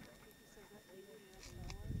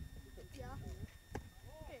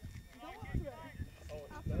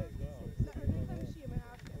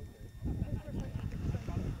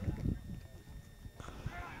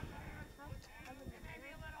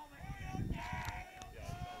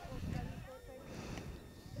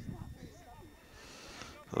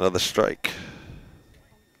 Another strike.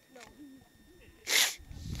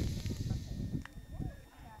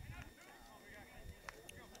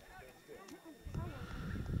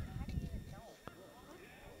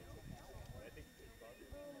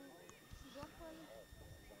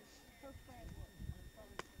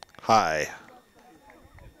 High.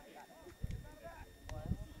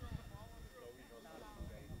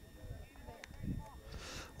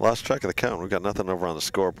 Lost track of the count. We've got nothing over on the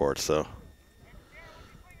scoreboard, so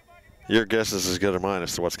your guess is as good as mine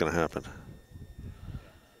as to what's going to happen.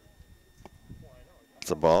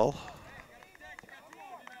 It's a ball.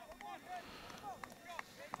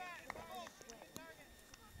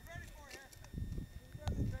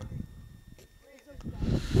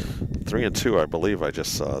 Three and 2, I believe I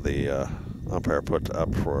just saw the umpire put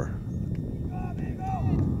up for.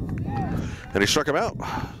 And he struck him out.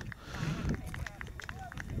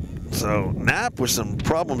 So Knapp with some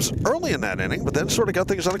problems early in that inning, but then sort of got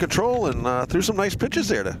things under control and threw some nice pitches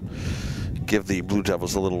there to give the Blue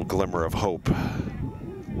Devils a little glimmer of hope.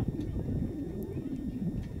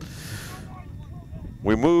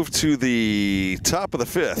 We move to the top of the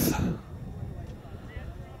 5th.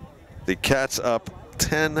 The Cats up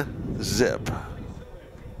 10-zip.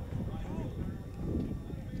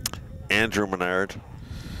 Andrew Menard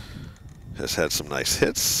has had some nice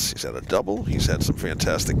hits. He's had a double. He's had some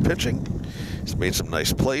fantastic pitching. He's made some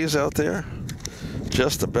nice plays out there.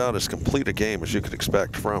 Just about as complete a game as you could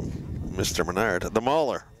expect from Mr. Menard. The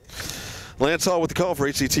Mauler. Lance Hall with the call for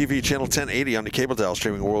HCTV Channel 1080 on the cable dial,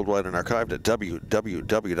 streaming worldwide and archived at www.hctv.us.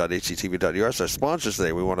 Our sponsors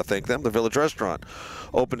today, we want to thank them. The Village Restaurant,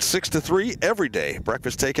 open 6 to 3 every day.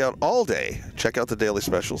 Breakfast takeout all day. Check out the daily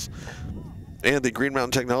specials. And the Green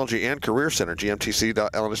Mountain Technology and Career Center,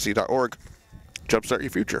 gmtc.lnsd.org. Jumpstart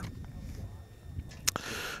your future.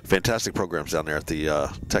 Fantastic programs down there at the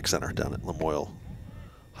Tech Center down at Lamoille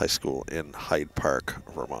High School in Hyde Park,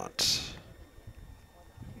 Vermont.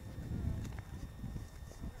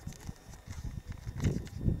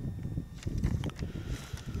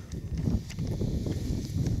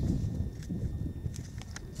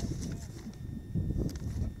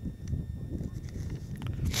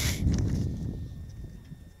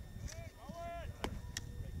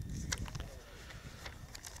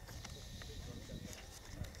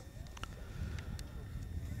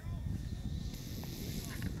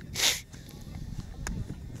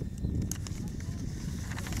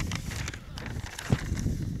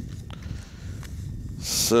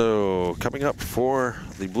 So, coming up for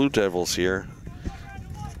the Blue Devils here,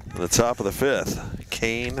 in the top of the 5th,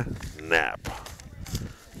 Kane Knapp.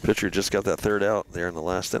 Pitcher just got that 3rd out there in the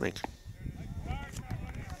last inning.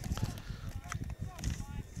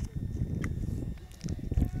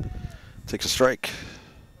 Takes a strike.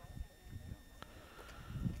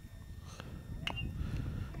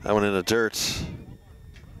 That one in the dirt.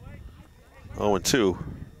 0-2.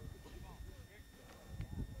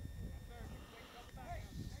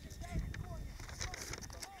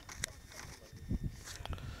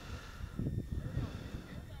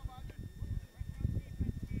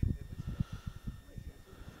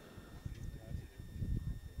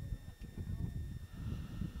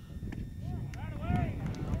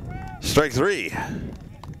 Strike 3.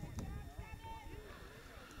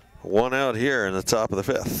 1 out here in the top of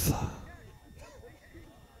the 5th.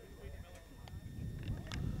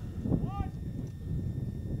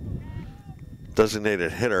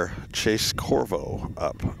 Designated hitter Chase Corvo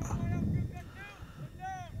up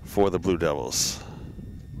for the Blue Devils.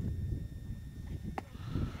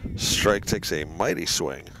 Strike takes a mighty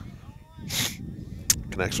swing.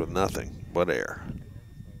 Connects with nothing but air.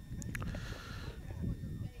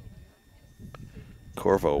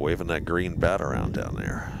 Corvo waving that green bat around down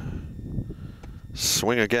there.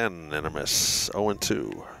 Swing again and a miss.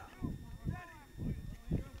 0-2.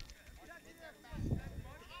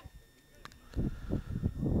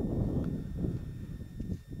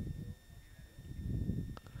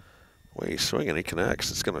 Way he's swinging, he connects.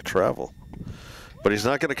 It's going to travel. But he's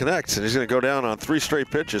not going to connect, and he's going to go down on 3 straight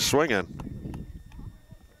pitches swinging.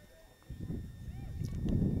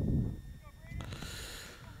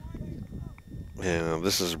 And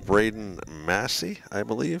this is Braden Massey, I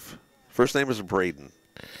believe. First name is Braden.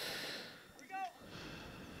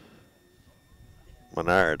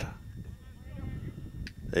 Menard,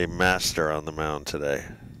 a master on the mound today.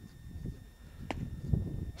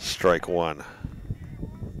 Strike 1.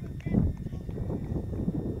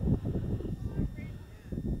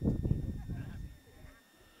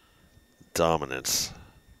 Dominance.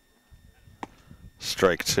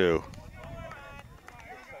 Strike 2.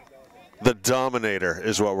 The Dominator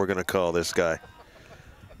is what we're going to call this guy.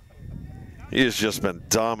 He has just been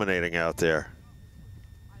dominating out there.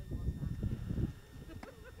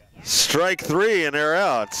 Strike 3 and they're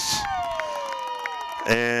out.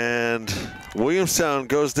 And Williamstown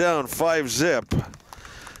goes down 5-0.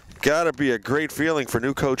 Got to be a great feeling for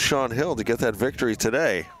new coach Sean Hill to get that victory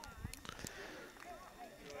today.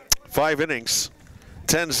 5 innings,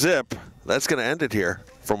 10-0. That's going to end it here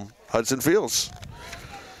from Hudson Fields.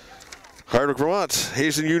 Hardwick, Vermont.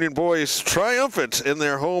 Hazen Union boys triumphant in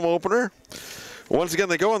their home opener. Once again,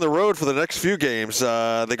 they go on the road for the next few games.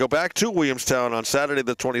 They go back to Williamstown on Saturday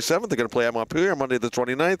the 27th. They're going to play at Montpelier on Monday the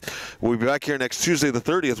 29th. We'll be back here next Tuesday the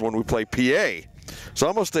 30th when we play PA. So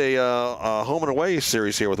almost a home and away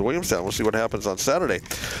series here with Williamstown. We'll see what happens on Saturday.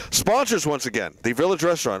 Sponsors once again. The Village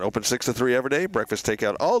Restaurant, open 6 to 3 every day. Breakfast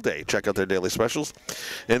takeout all day. Check out their daily specials.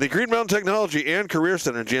 And the Green Mountain Technology and Career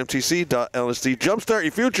Center, gmtc.lsd. Jumpstart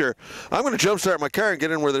your future. I'm going to jumpstart my car and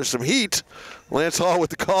get in where there's some heat. Lance Hall with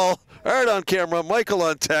the call. Art on camera. Michael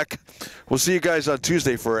on tech. We'll see you guys on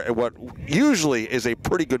Tuesday for what usually is a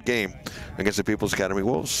pretty good game against the People's Academy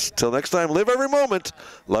Wolves. Till next time, live every moment,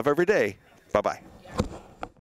 love every day. Bye-bye.